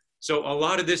 So a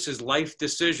lot of this is life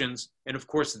decisions. And of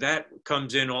course, that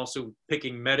comes in also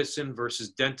picking medicine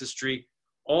versus dentistry.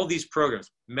 All these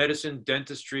programs, medicine,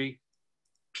 dentistry,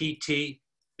 PT,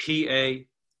 PA,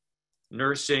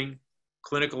 nursing,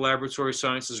 clinical laboratory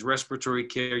sciences, respiratory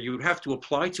care, you would have to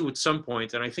apply to at some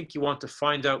point. And I think you want to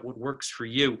find out what works for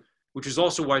you, which is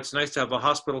also why it's nice to have a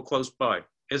hospital close by.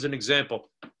 As an example,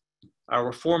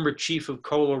 our former chief of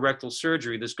colorectal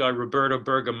surgery, this guy, Roberto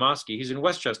Bergamaschi, he's in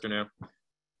Westchester now.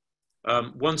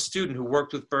 One student who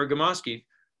worked with Bergamaschi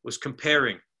was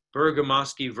comparing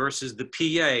Bergamaschi versus the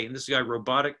PA, and this guy,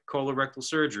 robotic colorectal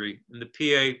surgery, and the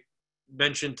PA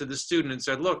mentioned to the student and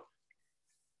said, look,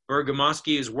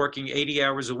 Bergamaschi is working 80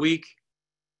 hours a week.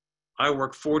 I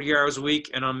work 40 hours a week,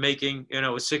 and I'm making, a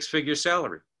 6-figure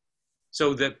salary.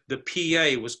 so that the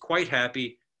PA was quite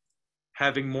happy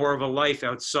having more of a life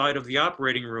outside of the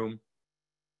operating room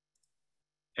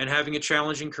and having a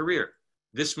challenging career.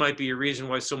 This might be a reason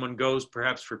why someone goes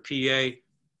perhaps for PA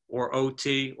or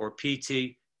OT or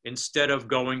PT instead of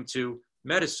going to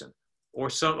medicine. Or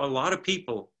a lot of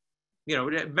people, you know,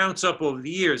 it mounts up over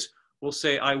the years, will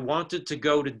say, I wanted to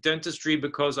go to dentistry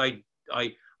because I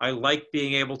like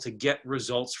being able to get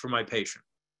results for my patient.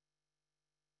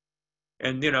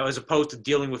 And, you know, as opposed to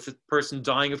dealing with the person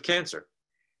dying of cancer.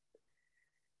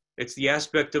 It's the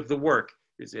aspect of the work.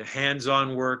 It's a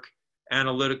hands-on work,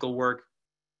 analytical work.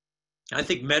 I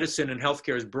think medicine and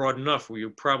healthcare is broad enough where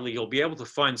you'll be able to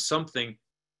find something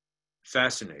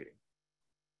fascinating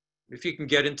if you can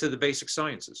get into the basic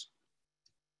sciences.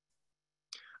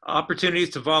 Opportunities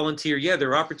to volunteer. Yeah, there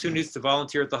are opportunities to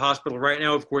volunteer at the hospital right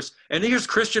now, of course. And here's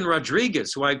Christian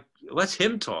Rodriguez, let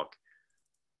him talk.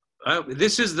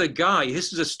 This is the guy,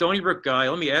 this is a Stony Brook guy.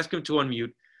 Let me ask him to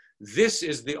unmute. This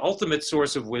is the ultimate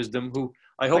source of wisdom, who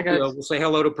I hope we'll say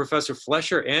hello to Professor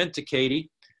Flesher and to Katie.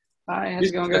 Hi, how's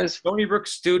it going, guys? Stony Brook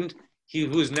student,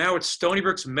 who's now at Stony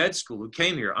Brook's med school, who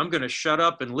came here. I'm going to shut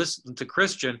up and listen to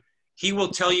Christian. He will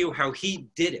tell you how he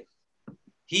did it.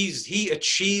 He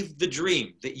achieved the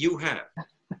dream that you have.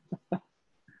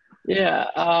 Yeah.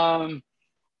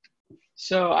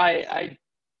 So I,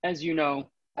 as you know,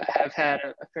 I have had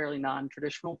a fairly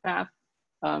non-traditional path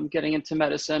getting into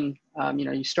medicine. You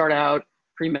know, you start out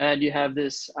pre-med, you have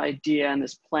this idea and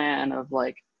this plan of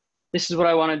like, this is what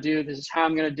I want to do. This is how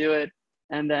I'm going to do it.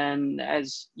 And then,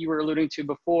 as you were alluding to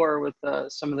before with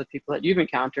some of the people that you've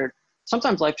encountered,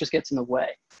 sometimes life just gets in the way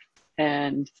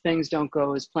and things don't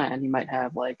go as planned. You might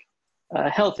have like a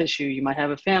health issue, you might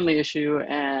have a family issue,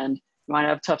 and you might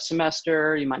have a tough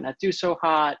semester, you might not do so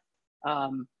hot,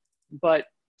 but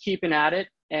keeping at it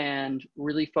and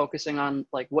really focusing on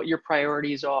like what your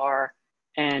priorities are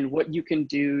and what you can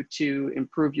do to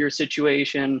improve your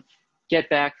situation, get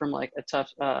back from like a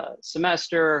tough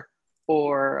semester,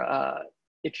 or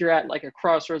if you're at like a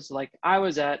crossroads like I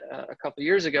was at a couple of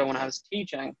years ago when I was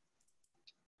teaching.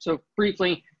 So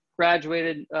briefly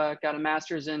graduated, got a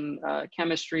master's in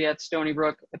chemistry at Stony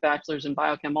Brook, a bachelor's in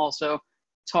biochem also,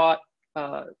 taught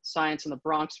science in the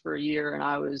Bronx for a year. And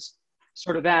I was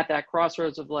sort of at that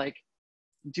crossroads of like,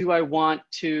 do I want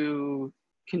to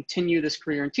continue this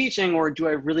career in teaching, or do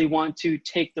I really want to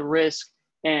take the risk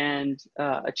and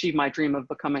achieve my dream of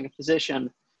becoming a physician?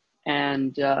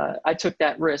 And I took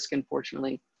that risk and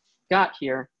fortunately got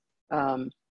here.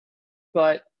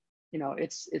 But, you know,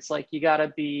 it's like you got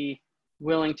to be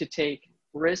willing to take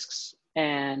risks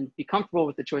and be comfortable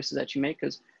with the choices that you make,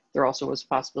 because there also was a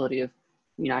possibility of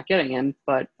you not getting in,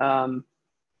 but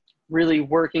really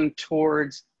working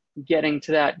towards getting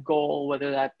to that goal,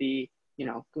 whether that be, you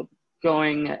know,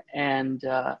 going and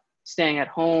staying at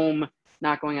home,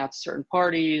 not going out to certain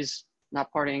parties,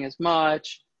 not partying as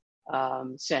much,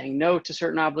 saying no to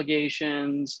certain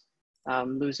obligations,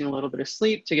 losing a little bit of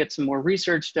sleep to get some more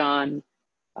research done.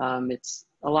 It's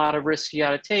a lot of risks you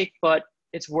got to take, but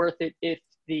it's worth it if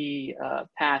the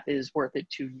path is worth it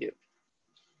to you.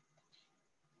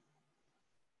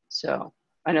 So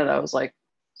I know that was like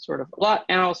sort of a lot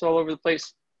and also all over the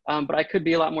place, but I could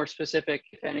be a lot more specific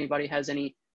if anybody has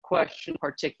any question in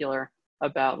particular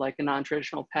about like a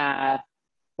non-traditional path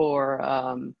or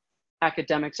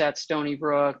academics at Stony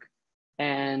Brook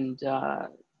and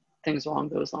things along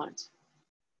those lines.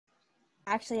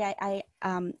 Actually, I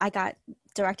got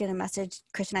directed a message,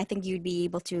 Christian. I think you'd be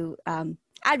able to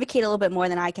advocate a little bit more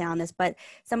than I can on this, but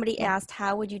somebody asked,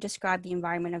 how would you describe the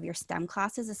environment of your STEM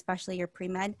classes, especially your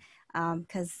pre-med?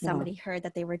 Because somebody heard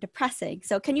that they were depressing.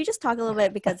 So can you just talk a little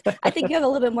bit, because I think you have a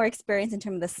little bit more experience in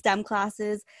terms of the STEM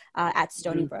classes at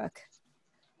Stony Brook.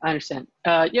 I understand.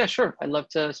 Yeah, sure. I'd love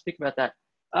to speak about that.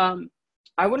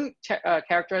 I wouldn't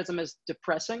characterize them as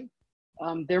depressing.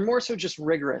 They're more so just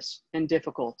rigorous and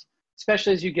difficult,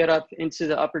 especially as you get up into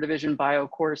the upper division bio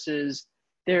courses.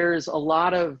 There's a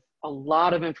lot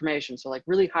of information. So like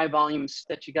really high volumes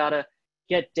that you got to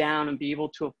get down and be able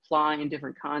to apply in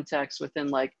different contexts within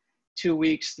like 2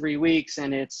 weeks, 3 weeks.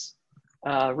 And it's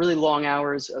really long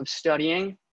hours of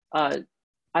studying.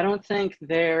 I don't think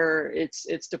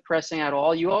it's depressing at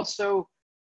all. You also,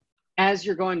 as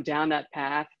you're going down that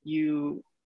path, you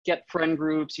get friend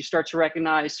groups, you start to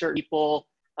recognize certain people,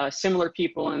 similar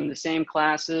people in the same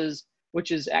classes,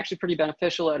 which is actually pretty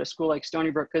beneficial at a school like Stony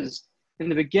Brook, because in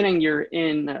the beginning, you're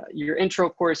in your intro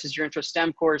courses, your intro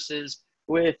STEM courses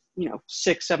with,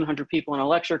 600-700 people in a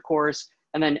lecture course.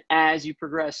 And then as you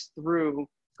progress through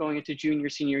going into junior,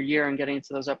 senior year and getting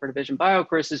into those upper division bio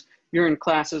courses, you're in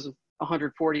classes with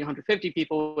 140, 150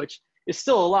 people, which is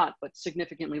still a lot, but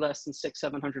significantly less than 600,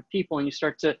 700 people. And you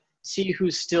start to see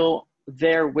who's still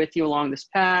there with you along this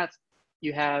path.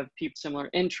 You have people similar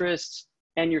interests,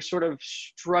 and you're sort of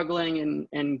struggling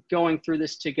and going through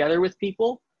this together with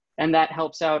people. And that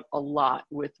helps out a lot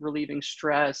with relieving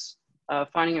stress,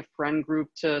 finding a friend group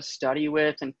to study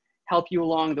with and help you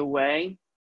along the way.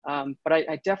 But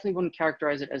I definitely wouldn't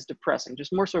characterize it as depressing,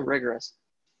 just more so rigorous.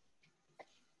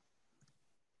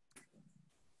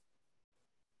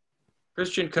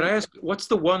 Christian, can I ask, what's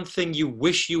the one thing you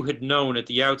wish you had known at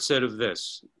the outset of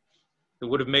this that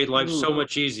would have made life so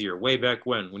much easier way back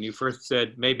when you first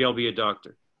said, maybe I'll be a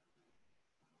doctor?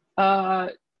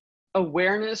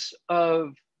 Awareness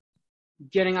of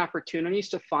getting opportunities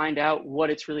to find out what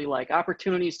it's really like,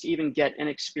 opportunities to even get an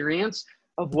experience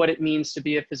of what it means to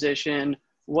be a physician,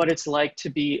 what it's like to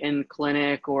be in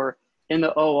clinic or in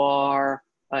the OR,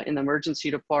 in the emergency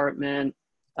department,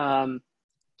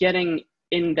 getting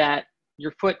in that,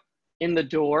 your foot in the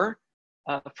door,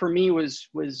 for me was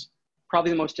probably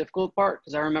the most difficult part,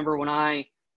 because I remember when I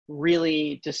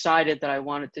really decided that I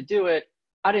wanted to do it,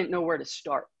 I didn't know where to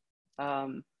start.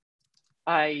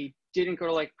 I didn't go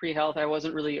to like pre-health. I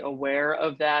wasn't really aware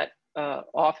of that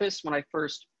office when I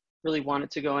first really wanted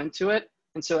to go into it.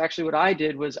 And so actually what I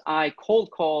did was I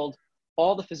cold called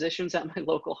all the physicians at my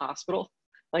local hospital,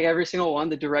 like every single one,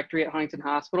 the directory at Huntington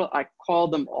Hospital. I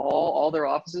called them all their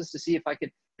offices to see if I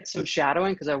could get some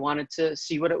shadowing, because I wanted to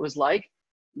see what it was like.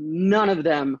 None of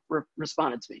them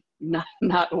responded to me,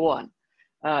 not one.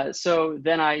 So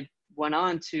then I went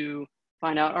on to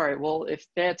find out, all right, well, if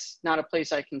that's not a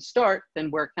place I can start,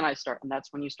 then where can I start? And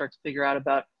that's when you start to figure out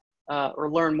about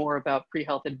or learn more about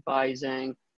pre-health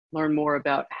advising, learn more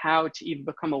about how to even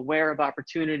become aware of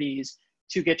opportunities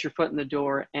to get your foot in the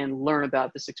door and learn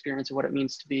about this experience of what it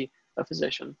means to be a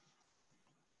physician.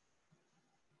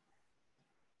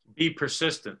 Be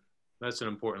persistent. That's an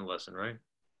important lesson, right?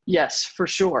 Yes, for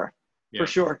sure. Yeah. For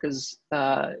sure. Because,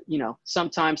 you know,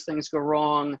 sometimes things go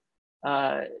wrong.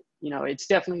 You know, it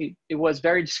was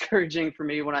very discouraging for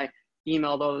me when I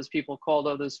emailed all those people, called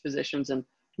all those physicians, and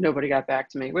nobody got back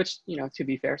to me, which, you know, to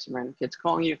be fair, some random kids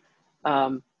calling you.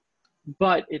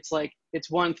 But it's like, it's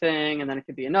one thing and then it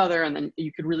could be another. And then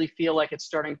you could really feel like it's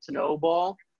starting to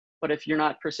snowball. But if you're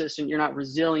not persistent, you're not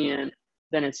resilient,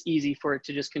 then it's easy for it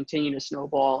to just continue to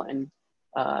snowball. And,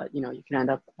 you know, you can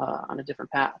end up on a different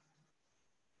path.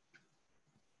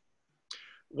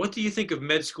 What do you think of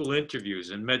med school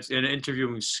interviews and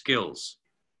interviewing skills,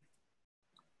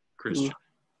 Christian?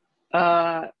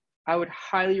 I would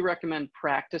highly recommend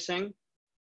practicing,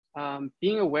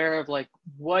 being aware of like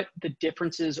what the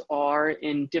differences are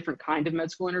in different kind of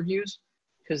med school interviews,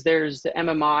 because there's the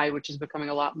MMI, which is becoming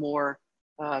a lot more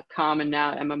common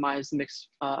now. MMI is the mixed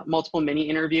multiple mini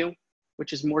interview,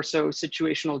 which is more so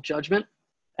situational judgment.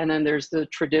 And then there's the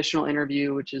traditional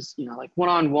interview, which is, you know, like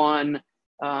one-on-one,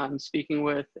 speaking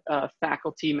with a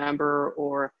faculty member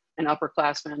or an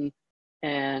upperclassman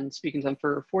and speaking to them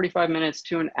for 45 minutes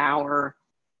to an hour.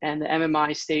 And the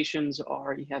MMI stations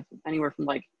are, you have anywhere from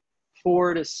like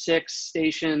 4 to 6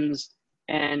 stations.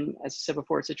 And as I said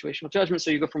before, it's situational judgment.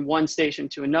 So you go from one station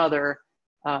to another.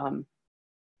 And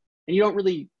you don't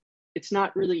really, it's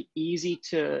not really easy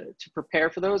to prepare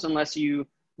for those unless you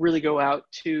really go out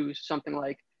to something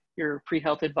like your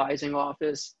pre-health advising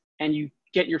office and you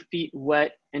get your feet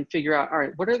wet and figure out, all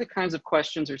right, what are the kinds of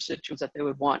questions or situations that they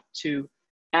would want to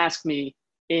ask me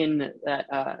in that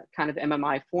kind of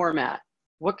MMI format?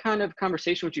 What kind of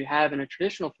conversation would you have in a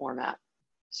traditional format?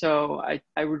 So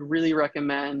I would really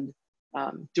recommend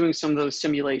doing some of those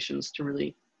simulations to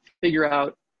really figure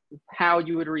out how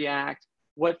you would react,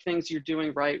 what things you're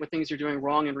doing right, what things you're doing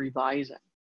wrong, and revising.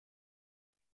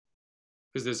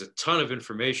 Because there's a ton of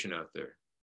information out there.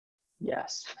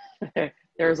 Yes,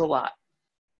 there's a lot.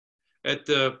 At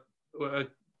the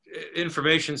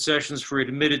information sessions for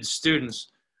admitted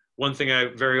students, one thing I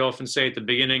very often say at the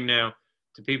beginning now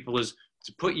to people is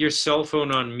to put your cell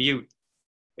phone on mute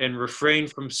and refrain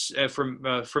from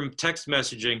text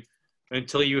messaging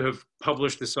until you have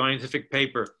published a scientific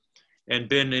paper and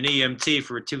been an EMT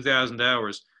for 2,000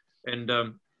 hours. And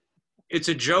it's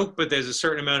a joke, but there's a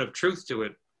certain amount of truth to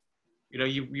it. You know,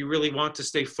 you really want to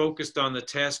stay focused on the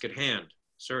task at hand,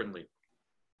 certainly.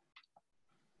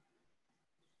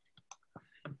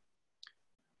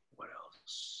 What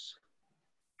else?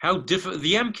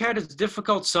 The MCAT is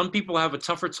difficult. Some people have a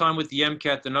tougher time with the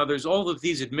MCAT than others. All of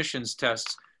these admissions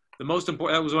tests, the most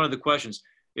important, that was one of the questions,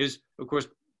 is, of course,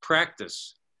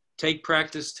 practice. Take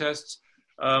practice tests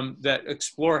that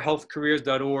explore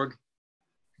healthcareers.org.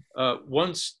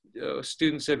 One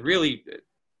student said, really,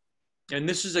 and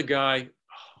this is a guy,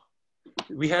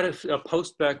 we had a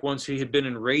post back once. He had been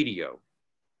in radio,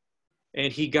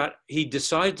 and he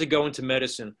decided to go into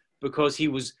medicine because he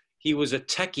was a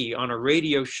techie on a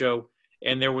radio show,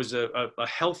 and there was a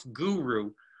health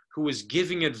guru who was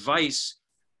giving advice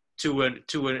to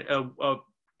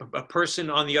a person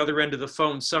on the other end of the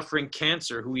phone suffering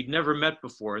cancer who he'd never met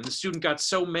before. And the student got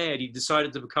so mad, he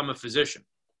decided to become a physician.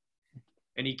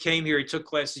 And he came here, he took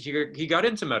classes, he got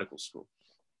into medical school.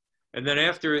 And then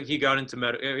after he got into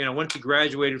once he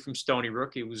graduated from Stony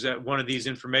Brook, he was at one of these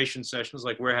information sessions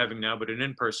like we're having now, but an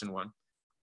in-person one.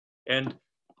 And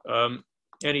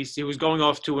he was going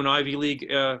off to an Ivy League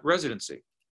residency.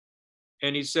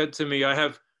 And he said to me, I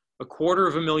have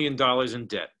 $250,000 in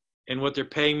debt. And what they're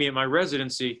paying me at my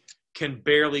residency can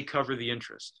barely cover the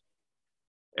interest.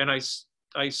 And I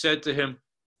said to him,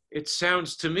 it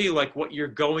sounds to me like what you're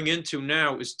going into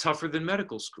now is tougher than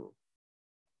medical school.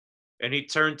 And he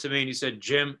turned to me and he said,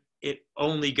 Jim, it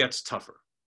only gets tougher.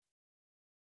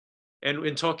 And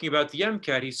in talking about the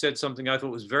MCAT, he said something I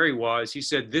thought was very wise. He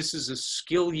said, this is a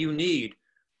skill you need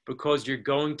because you're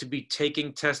going to be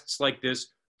taking tests like this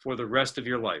for the rest of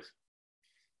your life.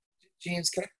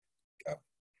 James,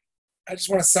 I just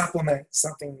want to supplement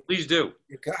something. Please do.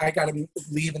 I got to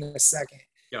leave in a second.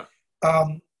 Yeah.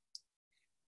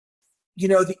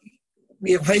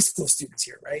 We have high school students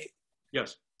here, right?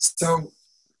 Yes. So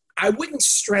I wouldn't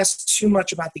stress too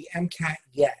much about the MCAT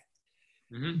yet.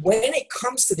 Mm-hmm. When it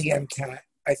comes to the MCAT,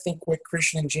 I think what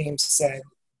Christian and James said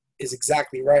is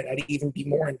exactly right. I'd even be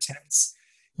more intense.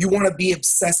 You want to be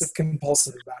obsessive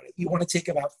compulsive about it. You want to take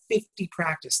about 50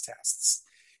 practice tests.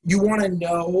 You want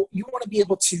to be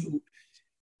able to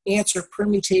answer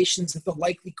permutations of the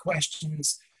likely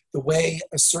questions the way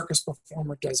a circus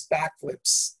performer does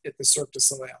backflips at the Cirque du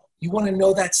Soleil. You want to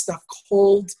know that stuff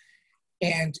cold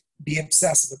and be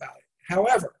obsessive about it.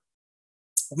 However,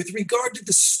 with regard to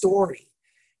the story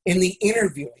and the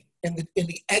interviewing and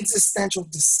the existential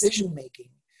decision-making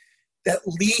that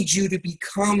leads you to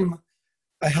become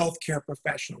a healthcare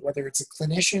professional, whether it's a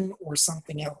clinician or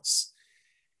something else,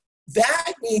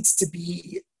 that needs to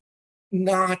be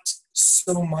not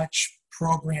so much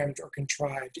programmed or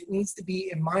contrived. It needs to be,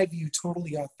 in my view,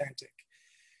 totally authentic.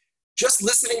 Just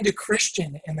listening to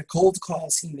Christian and the cold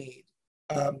calls he made,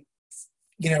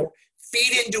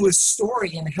 feed into his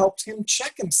story and helped him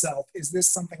check himself. Is this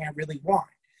something I really want?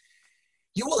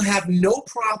 You will have no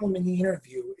problem in the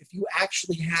interview if you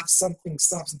actually have something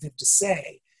substantive to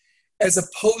say, as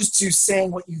opposed to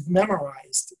saying what you've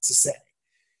memorized to say.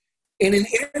 In an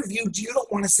interview, you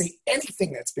don't want to say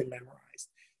anything that's been memorized.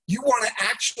 You want to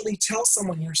actually tell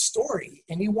someone your story,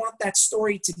 and you want that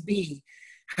story to be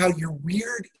how your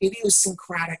weird,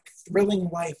 idiosyncratic, thrilling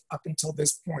life up until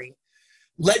this point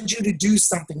led you to do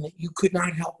something that you could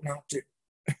not help not do.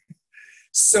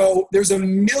 So there's a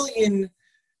million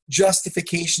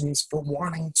justifications for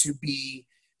wanting to be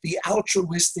the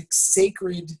altruistic,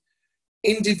 sacred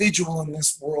individual in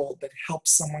this world that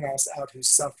helps someone else out who's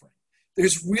suffering.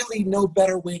 There's really no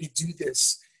better way to do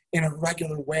this in a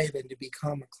regular way than to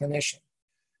become a clinician,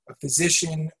 a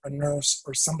physician, a nurse,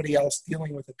 or somebody else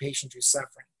dealing with a patient who's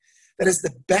suffering. That is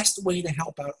the best way to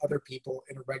help out other people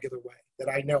in a regular way that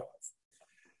I know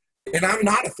of. And I'm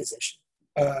not a physician,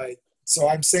 so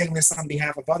I'm saying this on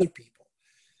behalf of other people.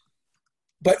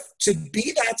 But to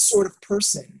be that sort of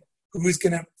person who is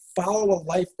going to follow a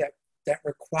life that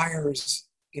requires,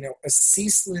 a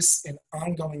ceaseless and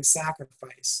ongoing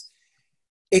sacrifice,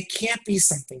 it can't be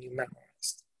something you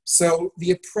memorized. So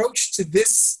the approach to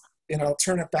this, and I'll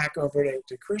turn it back over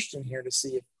to Christian here to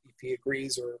see if he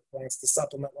agrees or wants to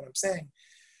supplement what I'm saying.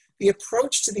 The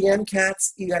approach to the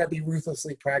MCATs, you got to be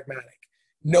ruthlessly pragmatic.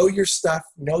 Know your stuff,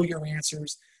 know your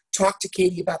answers, talk to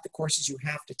Katie about the courses you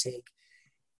have to take.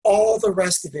 All the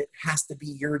rest of it has to be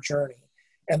your journey,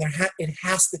 and it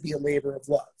has to be a labor of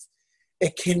love.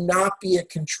 It cannot be a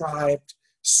contrived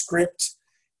script.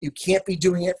 You can't be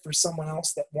doing it for someone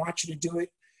else that wants you to do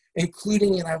it,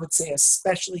 including, and I would say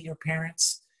especially your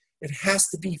parents. It has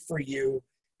to be for you.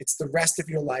 It's the rest of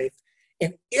your life.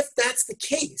 And if that's the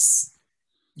case,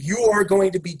 you are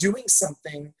going to be doing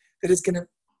something that is going to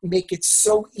make it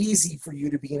so easy for you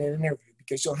to be in an interview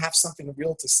because you'll have something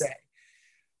real to say.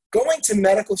 Going to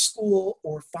medical school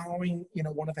or following,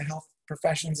 one of the health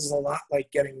professions is a lot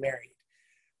like getting married.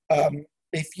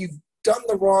 If you've done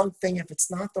the wrong thing, if it's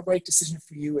not the right decision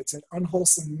for you, it's an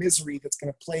unwholesome misery that's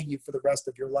going to plague you for the rest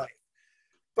of your life.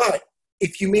 But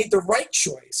if you made the right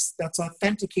choice, that's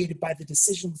authenticated by the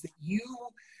decisions that you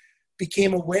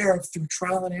became aware of through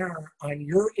trial and error on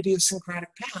your idiosyncratic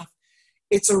path,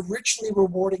 it's a richly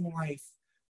rewarding life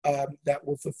that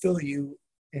will fulfill you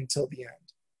until the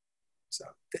end. So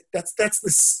that's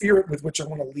the spirit with which I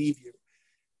want to leave you.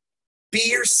 Be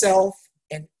yourself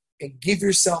and give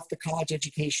yourself the college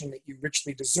education that you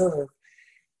richly deserve.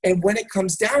 And when it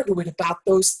comes down to it, about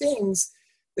those things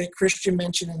that Christian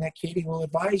mentioned and that Katie will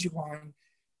advise you on,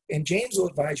 and James will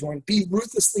advise you on, be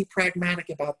ruthlessly pragmatic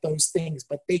about those things,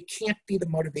 but they can't be the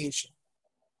motivation.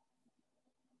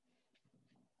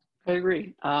 I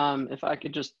agree. If I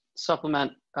could just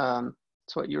supplement to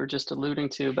what you were just alluding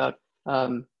to about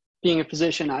being a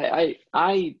physician,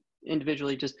 I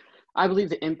individually I believe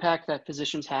the impact that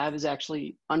physicians have is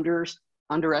actually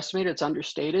underestimated. It's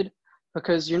understated,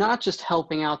 because you're not just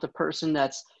helping out the person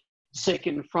that's sick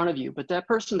in front of you, but that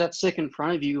person that's sick in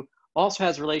front of you also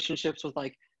has relationships with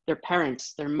like their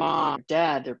parents, their mom,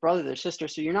 dad, their brother, their sister.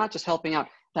 So you're not just helping out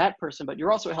that person, but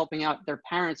you're also helping out their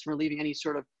parents from relieving any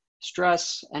sort of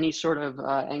stress, any sort of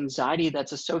anxiety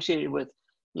that's associated with,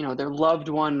 you know, their loved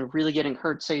one really getting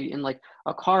hurt, say in like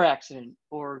a car accident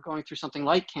or going through something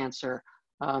like cancer.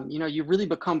 You know, you really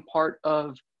become part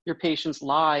of your patients'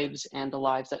 lives and the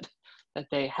lives that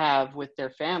they have with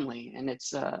their family. And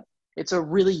it's a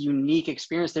really unique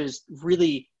experience. There's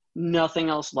really nothing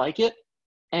else like it.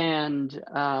 And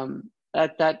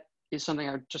that is something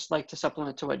I'd just like to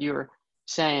supplement to what you were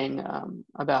saying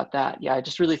about that. Yeah, I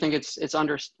just really think it's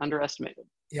underestimated.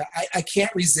 Yeah, I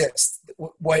can't resist.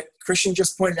 What Christian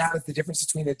just pointed out is the difference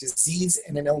between a disease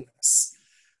and an illness.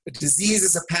 A disease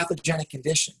is a pathogenic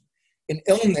condition. An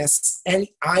illness,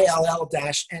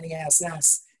 ILL-NESS,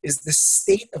 is the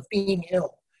state of being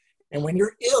ill. And when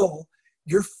you're ill,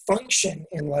 your function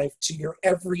in life to your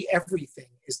everything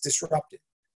is disrupted.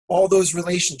 All those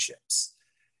relationships.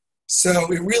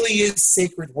 So it really is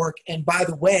sacred work. And by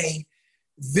the way,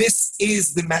 this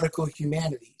is the medical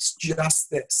humanities, just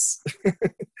this.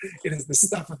 It is the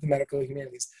stuff of the medical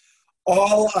humanities.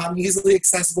 All easily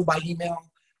accessible by email.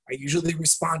 I usually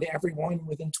respond to everyone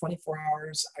within 24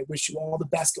 hours. I wish you all the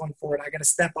best going forward. I got to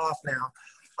step off now,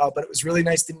 but it was really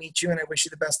nice to meet you, and I wish you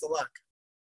the best of luck.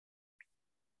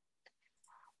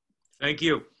 Thank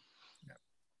you.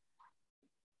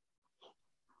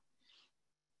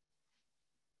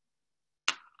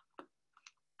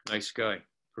 Nice guy,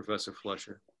 Professor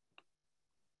Fletcher.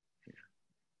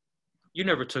 You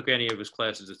never took any of his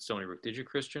classes at Stony Brook, did you,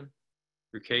 Christian?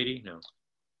 Or Katie? No.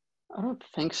 I don't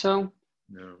think so.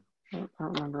 No. I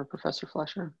don't remember Professor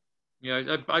Fletcher.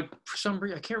 Yeah, I for some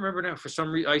reason, I can't remember now. For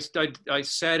some reason, I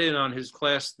sat in on his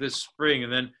class this spring,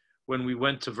 and then when we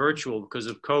went to virtual because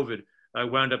of COVID, I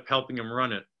wound up helping him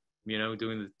run it, you know,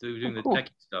 doing the techie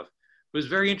stuff. It was a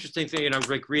very interesting thing, you know,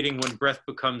 like reading When Breath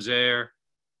Becomes Air.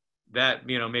 That,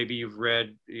 you know, maybe you've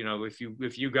read, you know, if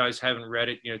you guys haven't read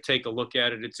it, you know, take a look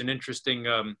at it. It's an interesting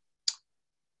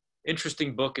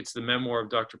book. It's the memoir of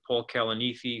Dr. Paul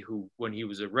Kalanithi, who, when he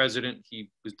was a resident, he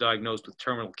was diagnosed with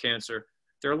terminal cancer.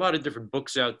 There are a lot of different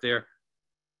books out there.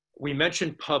 We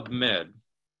mentioned PubMed,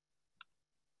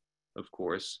 of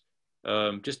course,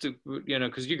 just to, you know,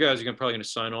 because you guys are probably going to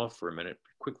sign off for a minute,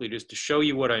 quickly, just to show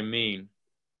you what I mean.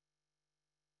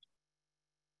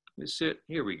 This is it.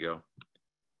 Here we go.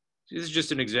 This is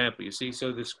just an example, you see.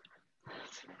 So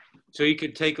you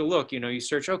could take a look, you know, you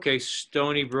search, okay,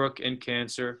 Stony Brook and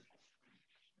cancer.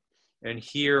 And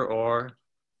here are,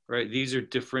 right, these are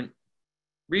different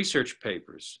research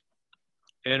papers.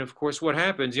 And of course, what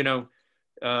happens, you know,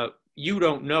 you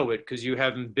don't know it because you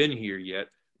haven't been here yet,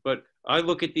 but I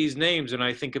look at these names and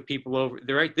I think of people over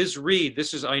there, right? This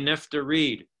is Inefta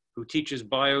Reed, who teaches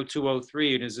Bio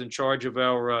 203 and is in charge of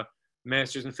our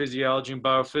Masters in Physiology and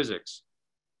Biophysics.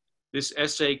 This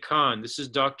S.A. Khan, this is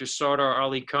Dr. Sardar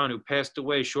Ali Khan, who passed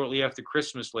away shortly after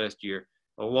Christmas last year,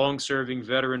 a long-serving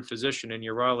veteran physician in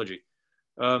urology.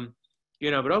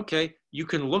 You know, but okay, you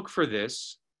can look for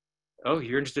this. Oh,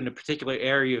 you're interested in a particular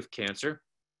area of cancer.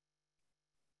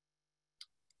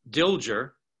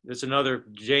 Dilger, there's another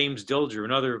James Dilger,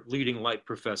 another leading light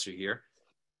professor here.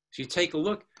 So you take a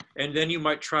look, and then you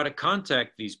might try to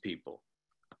contact these people.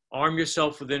 Arm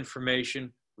yourself with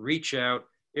information, reach out.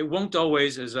 It won't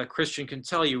always, as a Christian can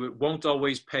tell you, it won't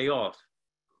always pay off,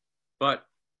 but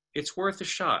it's worth a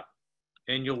shot,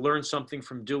 and you'll learn something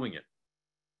from doing it.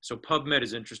 So PubMed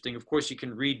is interesting. Of course, you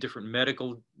can read different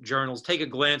medical journals. Take a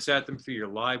glance at them through your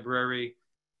library.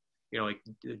 You know, like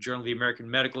the Journal of the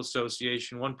American Medical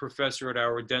Association. One professor at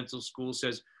our dental school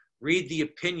says, read the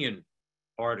opinion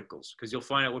articles because you'll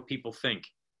find out what people think.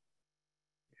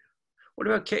 What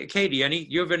about Katie?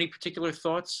 You have any particular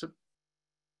thoughts?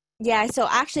 Yeah, so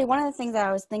actually one of the things that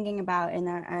I was thinking about in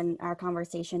our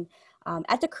conversation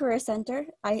At the Career Center,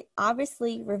 I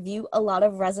obviously review a lot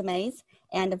of resumes,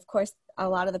 and of course, a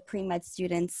lot of the pre-med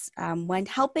students, when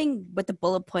helping with the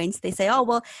bullet points, they say, oh,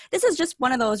 well, this is just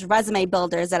one of those resume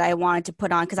builders that I wanted to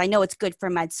put on because I know it's good for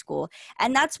med school.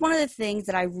 And that's one of the things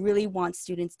that I really want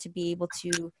students to be able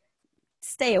to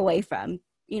stay away from,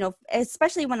 you know,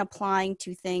 especially when applying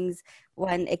to things,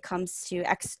 when it comes to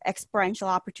experiential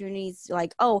opportunities,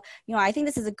 like, oh, you know, I think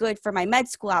this is a good for my med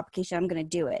school application, I'm going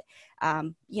to do it.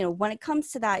 You know, when it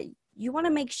comes to that, you want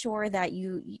to make sure that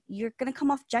you're going to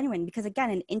come off genuine, because again,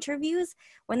 in interviews,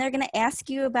 when they're going to ask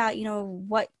you about, you know,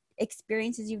 what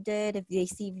experiences you did, if they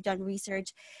see you've done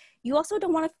research, you also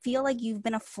don't want to feel like you've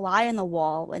been a fly on the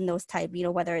wall in those type, you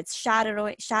know, whether it's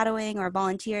shadowing or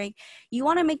volunteering. You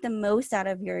want to make the most out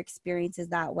of your experiences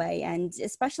that way. And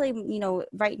especially, you know,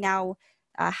 right now,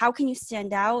 how can you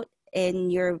stand out in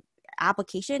your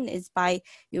application is by,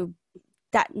 you know,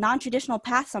 that non-traditional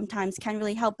path sometimes can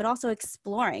really help, but also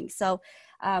exploring. So,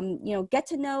 you know, get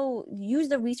to know, use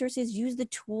the resources, use the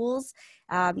tools.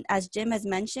 As Jim has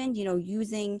mentioned, you know,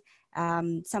 using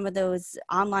some of those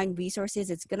online resources,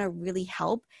 it's going to really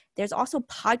help. There's also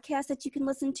podcasts that you can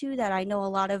listen to that I know a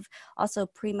lot of also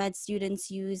pre-med students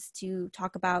use to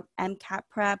talk about MCAT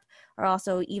prep, or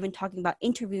also even talking about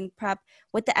interviewing prep.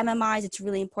 With the MMIs, it's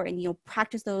really important, you know,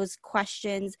 practice those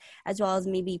questions, as well as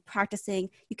maybe practicing.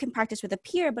 You can practice with a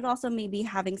peer, but also maybe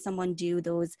having someone do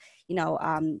those, you know,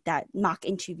 that mock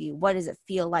interview. What does it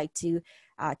feel like to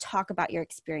talk about your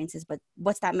experiences, but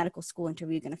what's that medical school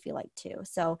interview going to feel like too?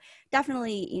 So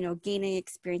definitely, you know, gaining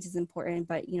experience is important,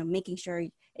 but, you know, making sure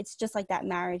it's just like that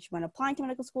marriage when applying to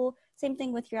medical school, same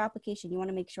thing with your application. You want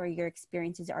to make sure your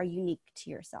experiences are unique to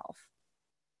yourself.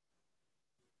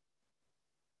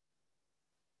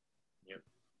 Yep.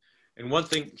 And one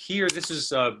thing here, this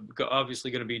is obviously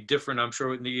going to be different, I'm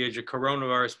sure, in the age of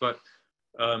coronavirus, but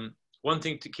one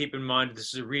thing to keep in mind,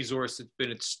 this is a resource that's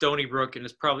been at Stony Brook, and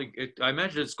it's probably, I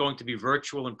imagine it's going to be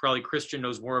virtual, and probably Christian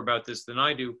knows more about this than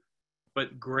I do,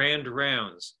 but grand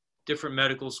rounds. Different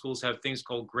medical schools have things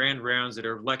called grand rounds that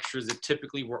are lectures that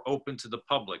typically were open to the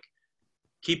public.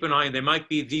 Keep an eye, they might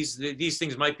be, these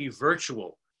things might be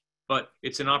virtual, but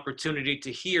it's an opportunity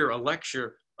to hear a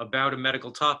lecture about a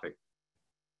medical topic.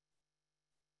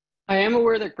 I am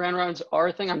aware that grand rounds are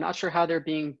a thing. I'm not sure how they're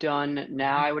being done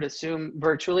now. I would assume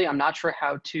virtually. I'm not sure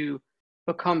how to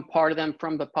become part of them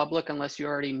from the public unless you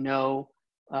already know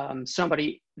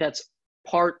somebody that's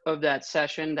part of that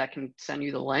session that can send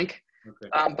you the link.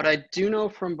 Okay. But I do know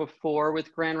from before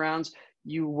with grand rounds,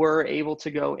 you were able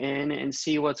to go in and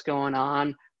see what's going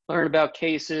on, learn about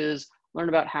cases, learn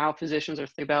about how physicians are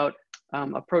thinking about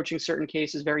approaching certain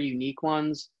cases, very unique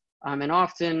ones. And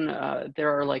often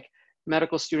there are like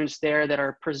medical students there that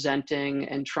are presenting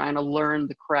and trying to learn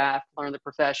the craft, learn the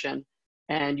profession.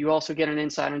 And you also get an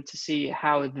insight into see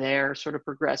how they're sort of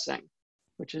progressing,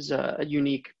 which is a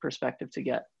unique perspective to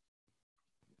get.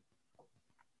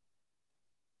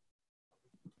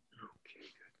 Okay,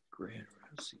 good. Grand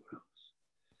round. See what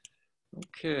else.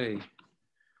 Okay.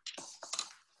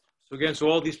 So again, so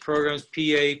all these programs,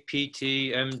 PA,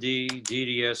 PT, MD,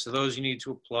 DDS, so those you need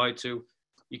to apply to.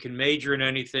 You can major in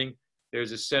anything.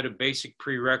 There's a set of basic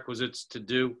prerequisites to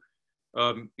do,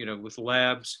 you know, with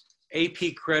labs.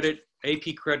 AP credit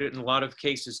in a lot of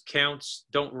cases counts.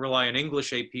 Don't rely on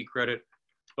English AP credit.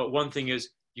 But one thing is,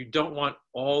 you don't want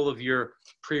all of your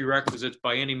prerequisites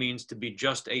by any means to be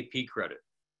just AP credit.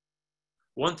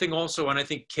 One thing also, and I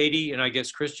think Katie, and I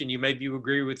guess Christian, you maybe you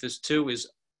agree with this too,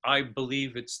 is I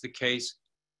believe it's the case,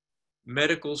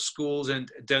 medical schools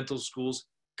and dental schools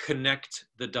connect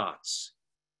the dots.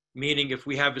 Meaning if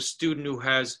we have a student who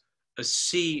has a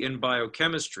C in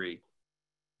biochemistry,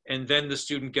 and then the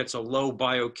student gets a low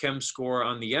biochem score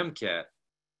on the MCAT,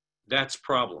 that's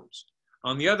problems.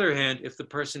 On the other hand, if the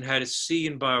person had a C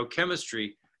in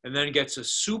biochemistry and then gets a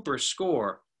super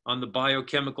score on the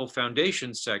biochemical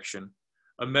foundation section,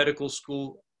 a medical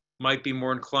school might be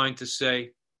more inclined to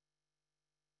say,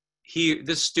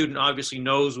 this student obviously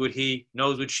knows what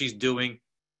she's doing.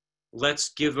 Let's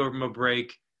give him a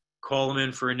break. Call them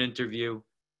in for an interview.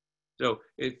 So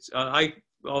it's, I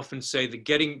often say that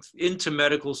getting into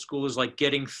medical school is like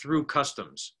getting through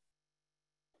customs.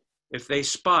 If they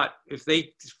spot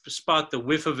the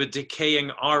whiff of a decaying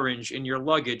orange in your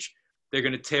luggage, they're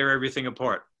going to tear everything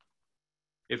apart.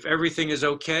 If everything is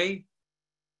okay,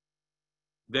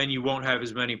 then you won't have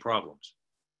as many problems.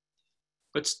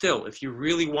 But still, if you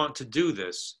really want to do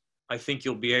this, I think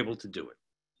you'll be able to do it.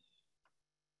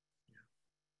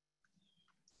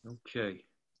 Okay.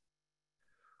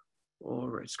 All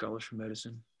right, Scholars for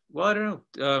Medicine. Well, I don't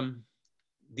know.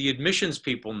 the admissions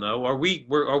people know. Are we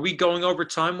going over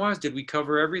time-wise? Did we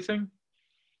cover everything?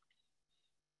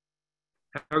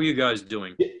 How are you guys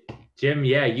doing? Jim,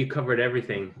 yeah, you covered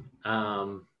everything.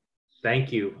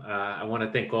 Thank you. I want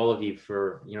to thank all of you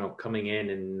for, coming in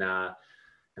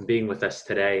and being with us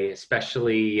today,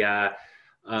 especially, our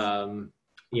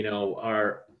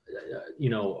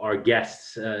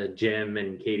guests, Jim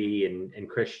and Katie and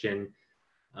Christian,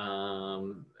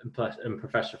 and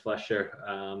Professor Flesher.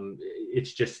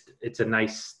 It's just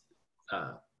nice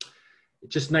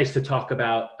to talk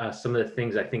about some of the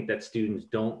things I think that students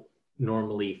don't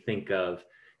normally think of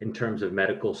in terms of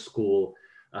medical school.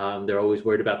 They're always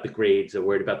worried about the grades, they're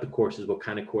worried about the courses, what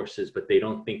kind of courses, but they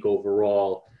don't think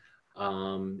overall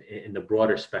in the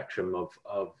broader spectrum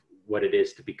of what it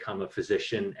is to become a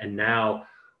physician. And now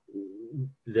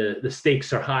the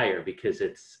stakes are higher because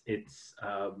it's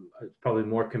probably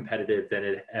more competitive than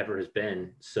it ever has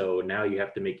been. So now you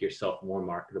have to make yourself more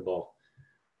marketable.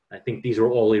 I think these are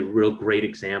all real great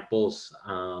examples.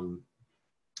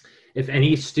 If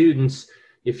any students,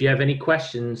 if you have any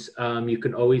questions, you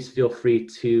can always feel free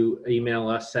to email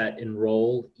us at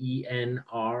enroll,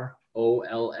 ENROLL,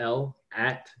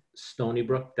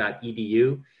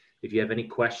 @stonybrook.edu. If you have any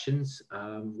questions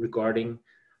regarding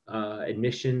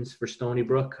admissions for Stony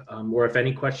Brook, or if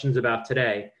any questions about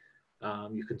today,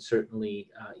 you can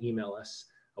certainly email us.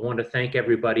 I want to thank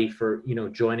everybody for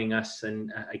joining us,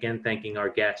 and again thanking our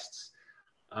guests.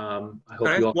 I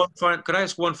hope could I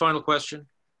ask one final question?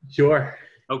 Sure.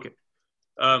 Okay.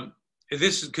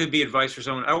 This could be advice for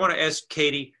someone. I want to ask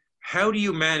Katie, how do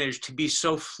you manage to be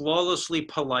so flawlessly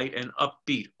polite and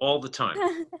upbeat all the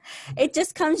time? It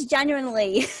just comes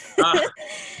genuinely.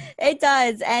 It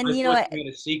does. And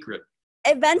a secret.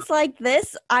 Events like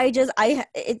this,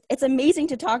 it's amazing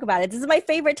to talk about it. This is my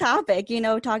favorite topic,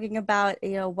 talking about,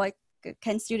 what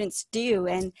can students do.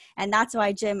 And that's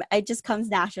why, Jim, it just comes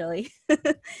naturally.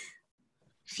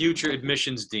 Future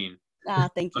admissions dean.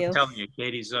 Thank you. I'm telling you,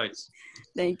 Katie Zeitz.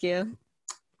 Thank you.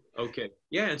 Okay.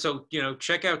 Yeah. And so,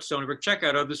 check out Stony Brook, check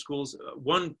out other schools.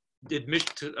 One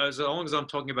admission, as long as I'm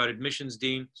talking about admissions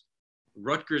dean,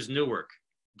 Rutgers Newark,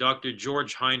 Dr.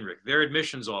 George Heinrich, their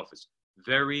admissions office,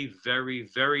 very, very,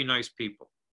 very nice people.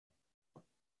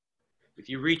 If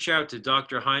you reach out to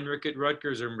Dr. Heinrich at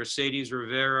Rutgers or Mercedes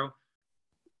Rivero,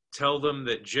 tell them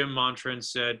that Jim Montran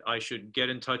said I should get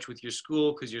in touch with your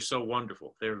school because you're so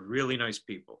wonderful. They're really nice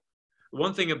people.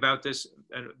 One thing about this,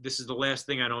 and this is the last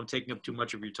thing, I know I'm taking up too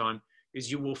much of your time, is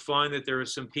you will find that there are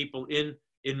some people in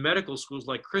medical schools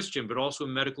like Christian, but also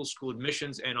in medical school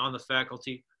admissions and on the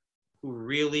faculty who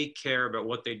really care about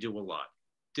what they do a lot.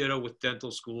 Ditto with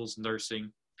dental schools,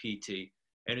 nursing, PT.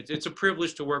 And it's a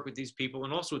privilege to work with these people.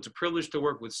 And also it's a privilege to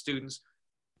work with students.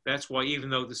 That's why even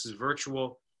though this is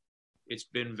virtual, it's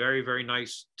been very, very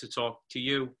nice to talk to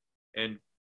you. And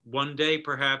one day,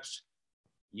 perhaps,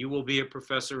 you will be a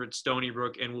professor at Stony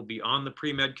Brook and will be on the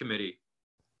pre-med committee,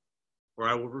 or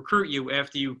I will recruit you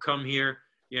after you come here,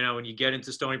 and you get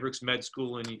into Stony Brook's med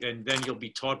school, and then you'll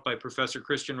be taught by Professor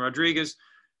Christian Rodriguez,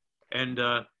 and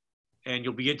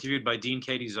you'll be interviewed by Dean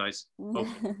Katie Zeitz.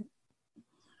 Okay.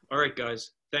 All right,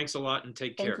 guys. Thanks a lot and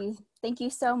take care. Thank you. Thank you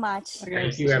so much. Okay,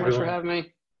 Thank you, so much for everyone. having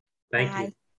me. Thank Bye.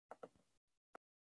 you.